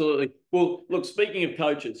 absolutely. Well, look, speaking of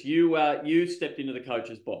coaches, you stepped into the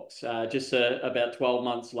coaches box just about 12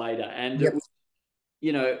 months later, and it Yep.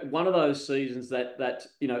 was, one of those seasons that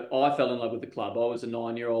I fell in love with the club. I was a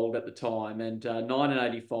 9-year-old at the time, and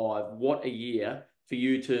 1985. What a year for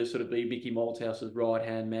you to sort of be Mickey Malthouse's right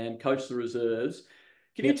hand man, coach the reserves.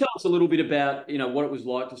 Can you Yep. tell us a little bit about what it was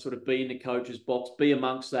like to sort of be in the coaches box, be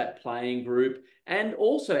amongst that playing group, and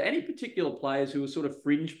also any particular players who were sort of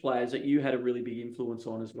fringe players that you had a really big influence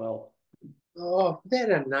on as well? Oh,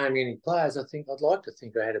 without naming any players, I think I'd like to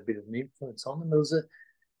think I had a bit of an influence on them.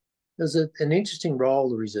 An interesting role,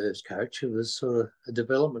 the reserves coach. It was sort of a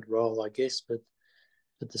development role, I guess, but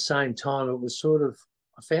at the same time, it was sort of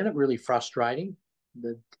I found it really frustrating.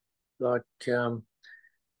 That like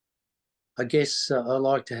I guess I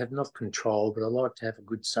like to have not control, but I like to have a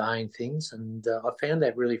good say in things, and I found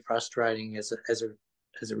that really frustrating as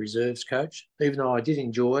a reserves coach. Even though I did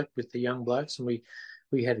enjoy it with the young blokes, and we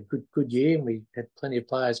had a good year, and we had plenty of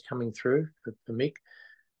players coming through for Mick,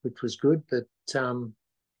 which was good. But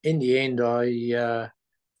in the end, I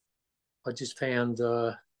just found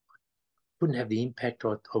couldn't have the impact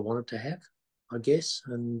I wanted to have, I guess,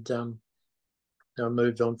 and I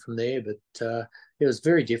moved on from there. But it was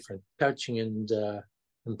very different, coaching and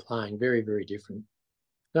playing, very very different.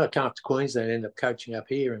 No, I came up to Queensland, ended up coaching up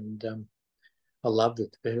here, and I loved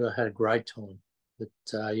it. I had a great time. But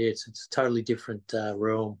yeah, it's a totally different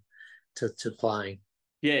realm to playing.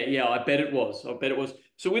 Yeah, I bet it was. I bet it was.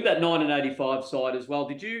 So with that 1985 side as well,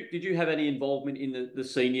 did you have any involvement in the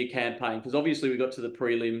senior campaign? Because obviously we got to the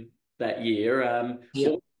prelim that year.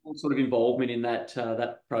 Yeah, What sort of involvement in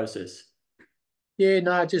that process? yeah,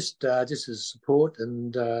 no, just as support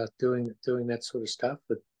and doing that sort of stuff.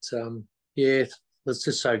 But yeah, it's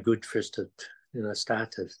just so good for us to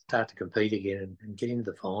start to compete again and get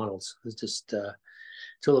into the finals. It's just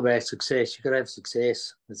it's all about success. You've got to have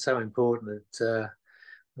success. It's so important that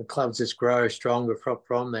the clubs just grow stronger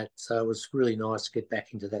from that. So it was really nice to get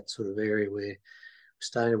back into that sort of area where we're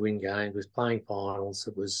starting to win games, was playing finals.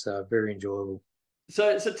 It was very enjoyable.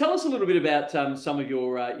 So tell us a little bit about some of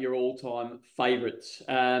your all-time favourites.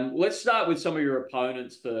 Let's start with some of your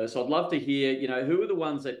opponents first. I'd love to hear, who are the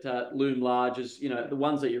ones that loom large as, the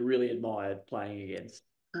ones that you really admired playing against.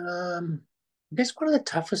 I guess one of the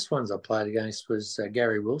toughest ones I played against was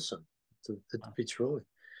Gary Wilson at the Fitzroy.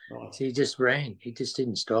 Right. He just ran. He just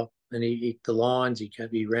didn't stop, and he the lines.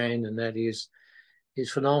 He ran, and he's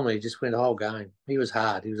phenomenal. He just went the whole game. He was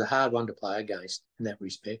hard. He was a hard one to play against in that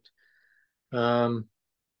respect. Um,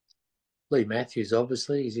 Lee Matthews,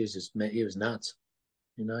 obviously, he was nuts.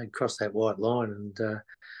 He crossed that white line, and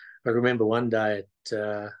I remember one day at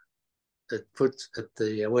the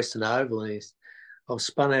Western Oval, and I was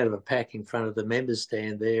spun out of a pack in front of the members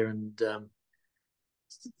stand there, and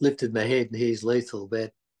lifted my head, and here's Lethal about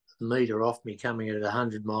a metre off me, coming at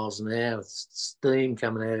 100 miles an hour, with steam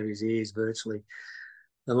coming out of his ears virtually.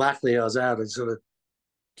 And luckily, I was able to sort of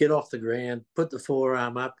get off the ground, put the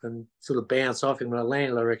forearm up, and sort of bounce off him. When I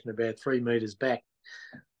landed, I reckon about 3 metres back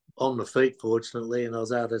on the feet, fortunately, and I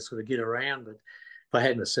was able to sort of get around. But if I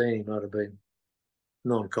hadn't have seen him, I'd have been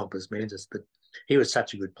non-compos mentis. But he was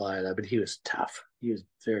such a good player, though. But he was tough. He was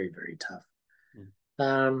very, very tough.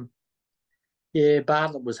 Mm. Yeah,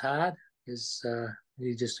 Bartlett was hard.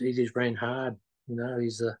 He just ran hard. He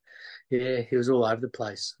was all over the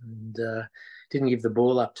place, and didn't give the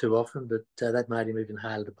ball up too often, but that made him even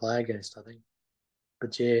harder to play against, I think.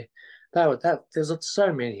 But yeah, there's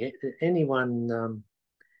so many. Anyone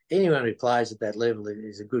who plays at that level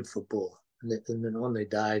is a good footballer. and then on their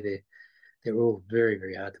day, they're all very,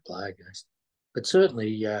 very hard to play against. But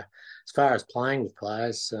certainly, as far as playing with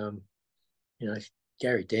players,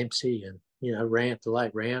 Gary Dempsey and the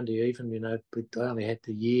late Roundy even, but I only had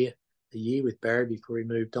the year with Barry before he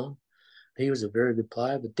moved on. He was a very good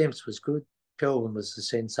player, but Demps was good. Kelvin was a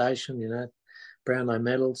sensation, Brownlow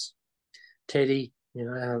medals. Teddy,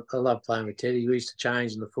 I love playing with Teddy. We used to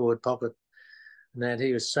change in the forward pocket and that.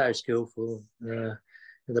 He was so skillful.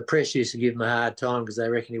 The press used to give him a hard time because they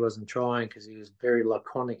reckoned he wasn't trying because he was very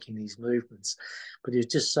laconic in his movements. But he was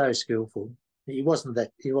just so skillful. He wasn't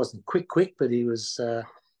quick, but he was a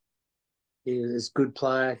good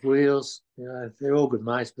player. Wheels, they're all good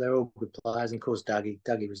mates, but they're all good players. And of course, Dougie.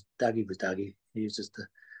 Dougie was Dougie. He was just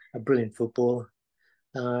a brilliant footballer.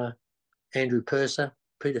 Andrew Purser,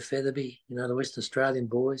 Peter Featherby, the West Australian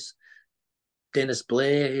boys. Dennis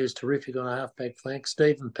Blair, he was terrific on a halfback flank.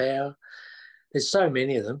 Stephen Power. There's so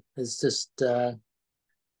many of them. It's just, I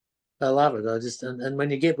love it. And when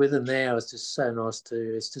you get with them now, it's just so nice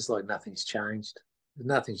it's just like nothing's changed.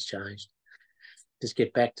 Nothing's changed. Just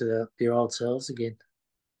get back to your old selves again.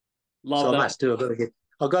 Love that. I must do.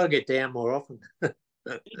 I've got to get down more often.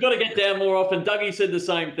 You've got to get down more often. Dougie said the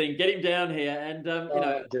same thing. Get him down here. And,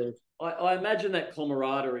 I imagine that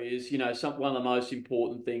camaraderie is, one of the most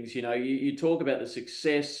important things. You talk about the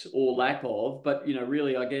success or lack of, but,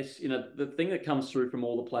 really, I guess, the thing that comes through from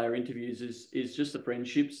all the player interviews is just the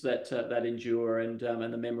friendships that endure and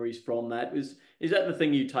the memories from that. Is that the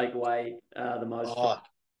thing you take away the most?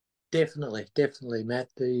 Definitely, Matt.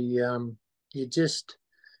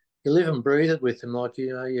 You live and breathe it with them. Like,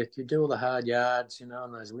 you do all the hard yards,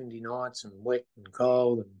 on those windy nights and wet and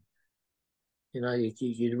cold, and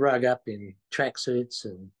you'd rug up in tracksuits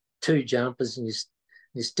and 2 jumpers, and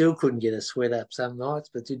you still couldn't get a sweat up some nights.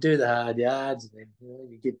 But you do the hard yards, and then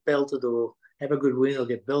you get belted or have a good win, or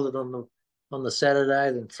get belted on the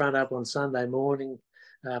Saturday, then front up on Sunday morning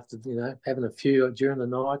after having a few during the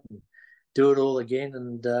night, and do it all again.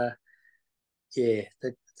 And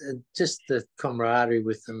just the camaraderie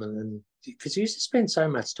with them, and because you used to spend so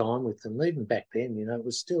much time with them, even back then, it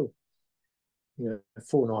was still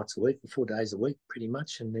 4 nights a week, 4 days a week, pretty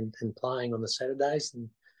much, and then playing on the Saturdays, and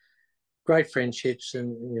great friendships,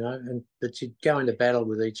 and but you'd go into battle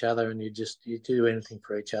with each other, and you do anything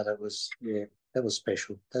for each other. It was that was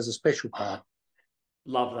special. That was a special part.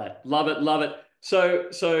 Love that, love it. So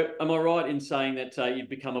am I right in saying that you've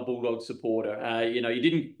become a Bulldog supporter? You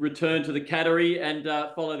didn't return to the Cattery and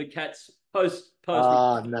follow the Cats post.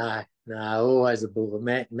 Oh no, always a Bulldog,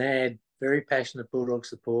 mad, very passionate Bulldog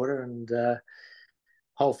supporter, and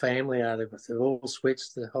whole family are. They've all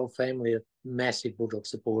switched. The whole family are massive Bulldog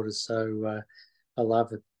supporters. So I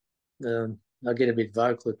love it. I get a bit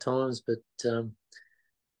vocal at times, but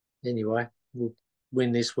anyway, we'll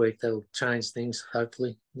win this week. That'll change things.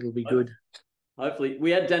 Hopefully, it'll be good. Hopefully.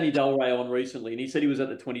 We had Danny Delray on recently, and he said he was at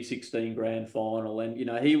the 2016 grand final, and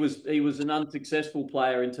he was an unsuccessful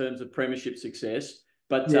player in terms of premiership success,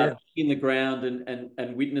 but in the ground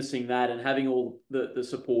and witnessing that, and having all the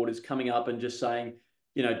supporters coming up and just saying,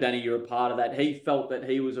 Danny, you're a part of that. He felt that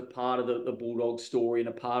he was a part of the Bulldogs story and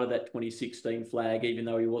a part of that 2016 flag, even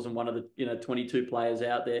though he wasn't one of the 22 players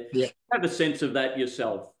out there. Yeah. Have a sense of that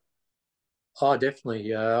yourself. Oh,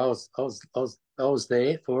 definitely. I was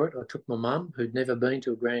there for it. I took my mum, who'd never been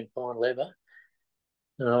to a grand final ever.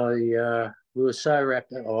 And we were so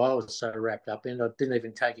wrapped up. I was so wrapped up in it. I didn't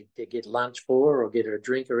even take it to get lunch for her or get her a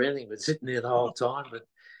drink or anything. We were sitting there the whole time. But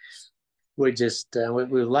we just we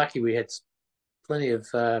were lucky. We had plenty of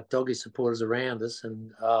doggy supporters around us,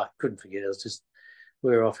 and I couldn't forget it. It was just,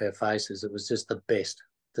 we were off our faces. It was just the best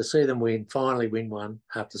to see them finally win one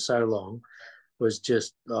after so long. I was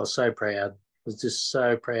so proud. I was just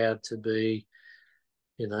so proud to be,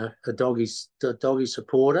 a doggy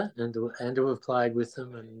supporter, and to have played with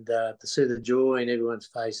them, and to see the joy in everyone's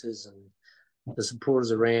faces and the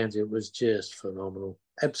supporters around you. It was just phenomenal,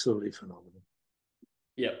 absolutely phenomenal.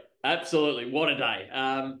 Yep, absolutely. What a day.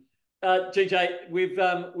 GJ, we've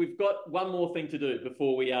got one more thing to do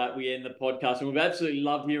before we end the podcast, and we've absolutely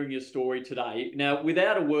loved hearing your story today. Now,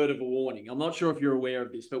 without a word of a warning, I'm not sure if you're aware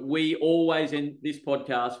of this, but we always end this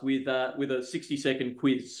podcast with a 60-second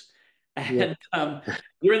quiz, and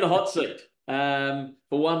you're in the hot seat for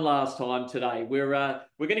one last time today. We're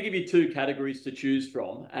going to give you 2 categories to choose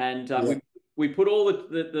from, and we put all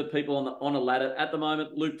the people on a ladder at the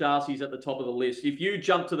moment. Luke Darcy's at the top of the list. If you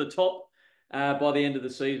jump to the top by the end of the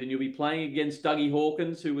season, you'll be playing against Dougie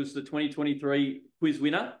Hawkins, who was the 2023 quiz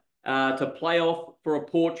winner, to play off for a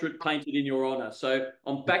portrait painted in your honour. So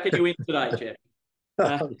I'm backing you in today,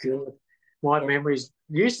 Geoff. Oh, good. My memories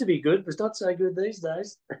used to be good, but it's not so good these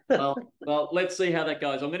days. Well, let's see how that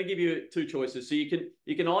goes. I'm going to give you two choices. So you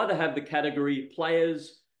can either have the category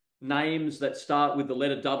players' names that start with the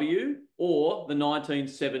letter W or the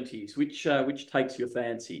 1970s. Which takes your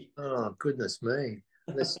fancy? Oh, goodness me.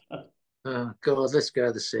 Oh, God, let's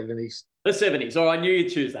go the 70s. The 70s. All right, I knew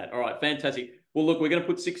you'd choose that. All right, fantastic. Well, look, we're going to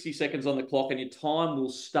put 60 seconds on the clock and your time will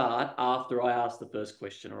start after I ask the first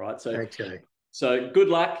question. All right. Okay. So good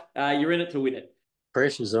luck. You're in it to win it.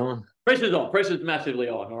 Pressure's on. Pressure's on. Pressure's massively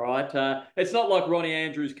on. All right. It's not like Ronnie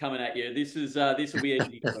Andrews coming at you. This will be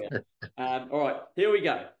easy for you. All right. Here we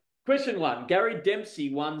go. Question 1. Gary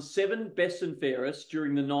Dempsey won 7 best and fairest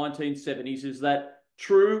during the 1970s. Is that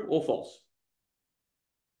true or false?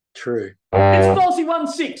 True. It's false. He won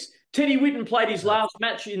 6. Teddy Whitten played his last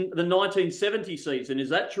match in the 1970 season. Is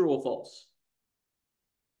that true or false?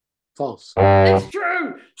 False. It's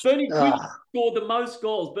true. Bernie Quinlan scored the most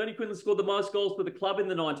goals. Bernie Quinlan scored the most goals for the club in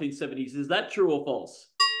the 1970s. Is that true or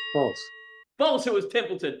false? False. False. It was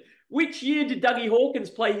Templeton. Which year did Dougie Hawkins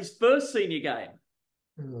play his first senior game?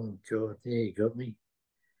 Oh, God. Yeah, you got me.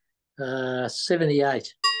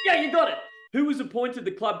 78. Yeah, you got it. Who was appointed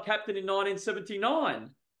the club captain in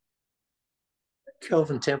 1979?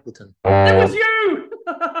 Kelvin Templeton. That was you.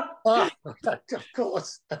 Oh, of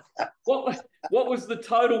course. What was the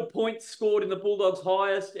total points scored in the Bulldogs'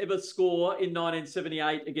 highest ever score in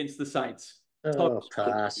 1978 against the Saints? Oh,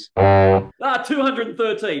 pass.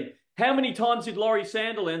 213. How many times did Laurie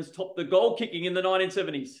Sandilands top the goal kicking in the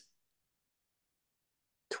 1970s?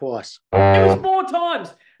 Twice. It was 4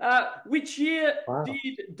 times. Which year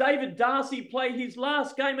did David Darcy play his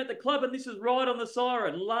last game at the club? And this is right on the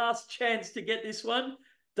siren. Last chance to get this one.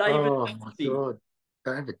 David Darcy. My God.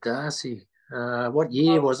 David Darcy. What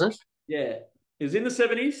year was it? Yeah. It was in the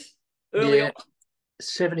 70s. Early on.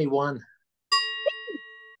 71.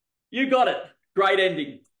 You got it. Great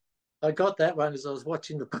ending. I got that one as I was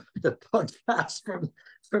watching the podcast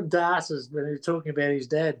from Darcy's when he was talking about his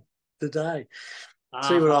dad today.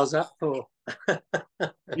 See what I was up for.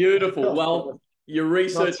 Beautiful. Well, your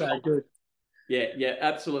research. Not so good. Yeah,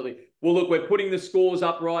 absolutely. Well, look, we're putting the scores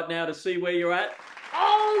up right now to see where you're at.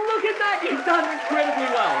 Oh, look at that. You've done incredibly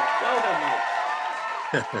well. Well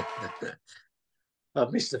done, mate.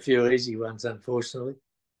 I've missed a few easy ones, unfortunately.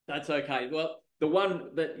 That's okay. Well, the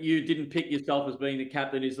one that you didn't pick yourself as being the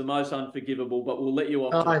captain is the most unforgivable, but we'll let you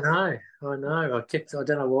off. I know. I don't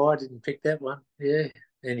know why I didn't pick that one. Yeah.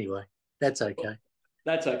 Anyway, that's okay.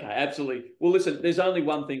 That's okay. Absolutely. Well, listen, there's only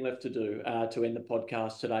one thing left to do to end the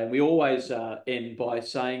podcast today. And we always end by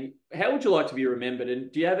saying, how would you like to be remembered?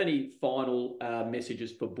 And do you have any final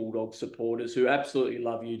messages for Bulldog supporters who absolutely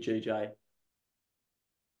love you, GJ?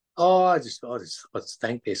 Oh, I just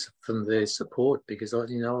thank them for their support because I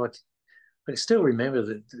can still remember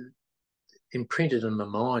that imprinted in my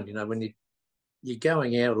mind. When you're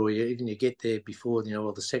going out or you get there before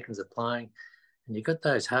all the seconds are playing, and you've got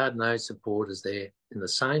those hard-nosed supporters there in the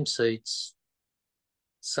same seats,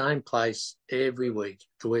 same place every week,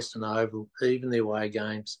 the Western Oval, even their away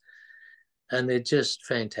games, and they're just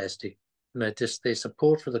fantastic. Their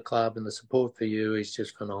support for the club and the support for you is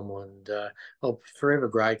just phenomenal, and I'm forever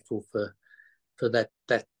grateful for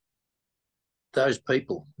those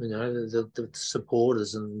people, the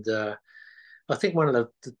supporters. And I think one of the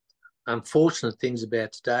unfortunate things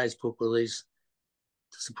about today's football is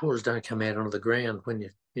the supporters don't come out onto the ground when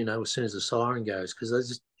as soon as the siren goes, because I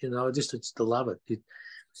just to love it.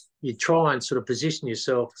 You try and sort of position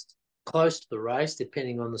yourself close to the race,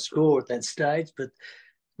 depending on the score at that stage, but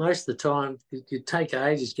most of the time you take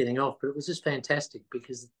ages getting off. But it was just fantastic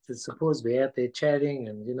because the supporters were out there chatting,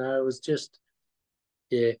 and it was just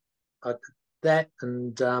that.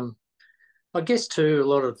 And I guess too, a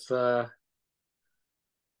lot of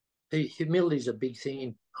humility is a big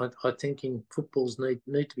thing. I think in footballs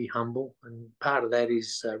need to be humble, and part of that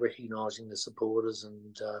is recognising the supporters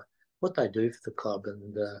and what they do for the club.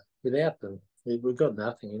 And without them, we've got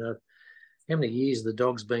nothing. How many years the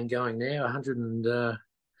Dogs been going now?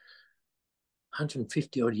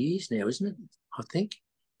 150 odd years now, isn't it? I think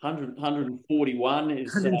 141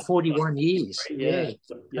 is 141 years. Yeah.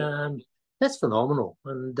 That's phenomenal.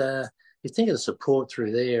 And you think of the support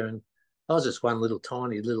through there, and I was just one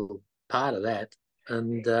tiny little part of that.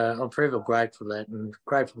 And I'm forever grateful for that, and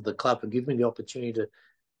grateful for the club for giving me the opportunity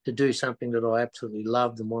to do something that I absolutely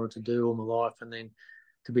loved and wanted to do all my life, and then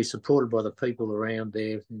to be supported by the people around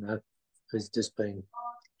there. It's just been,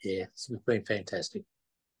 it's been fantastic.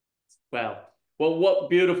 Wow. Well, what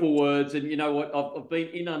beautiful words. And you know what? I've been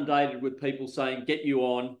inundated with people saying, get you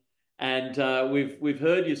on. And we've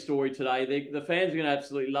heard your story today. The fans are going to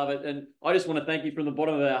absolutely love it. And I just want to thank you from the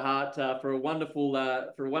bottom of our heart for a wonderful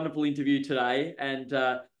interview today. And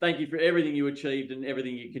thank you for everything you achieved and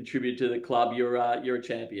everything you contribute to the club. You're a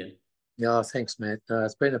champion. Yeah, thanks, Matt.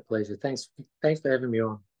 It's been a pleasure. Thanks for having me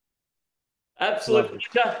on. Absolute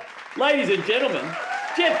pleasure. Ladies and gentlemen,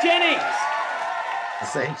 Geoff Jennings.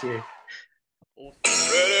 Thank you.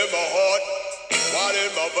 Red in my heart, white in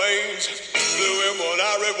my veins, blue in one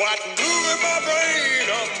eye, red, white, and blue in my brain.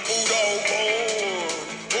 I'm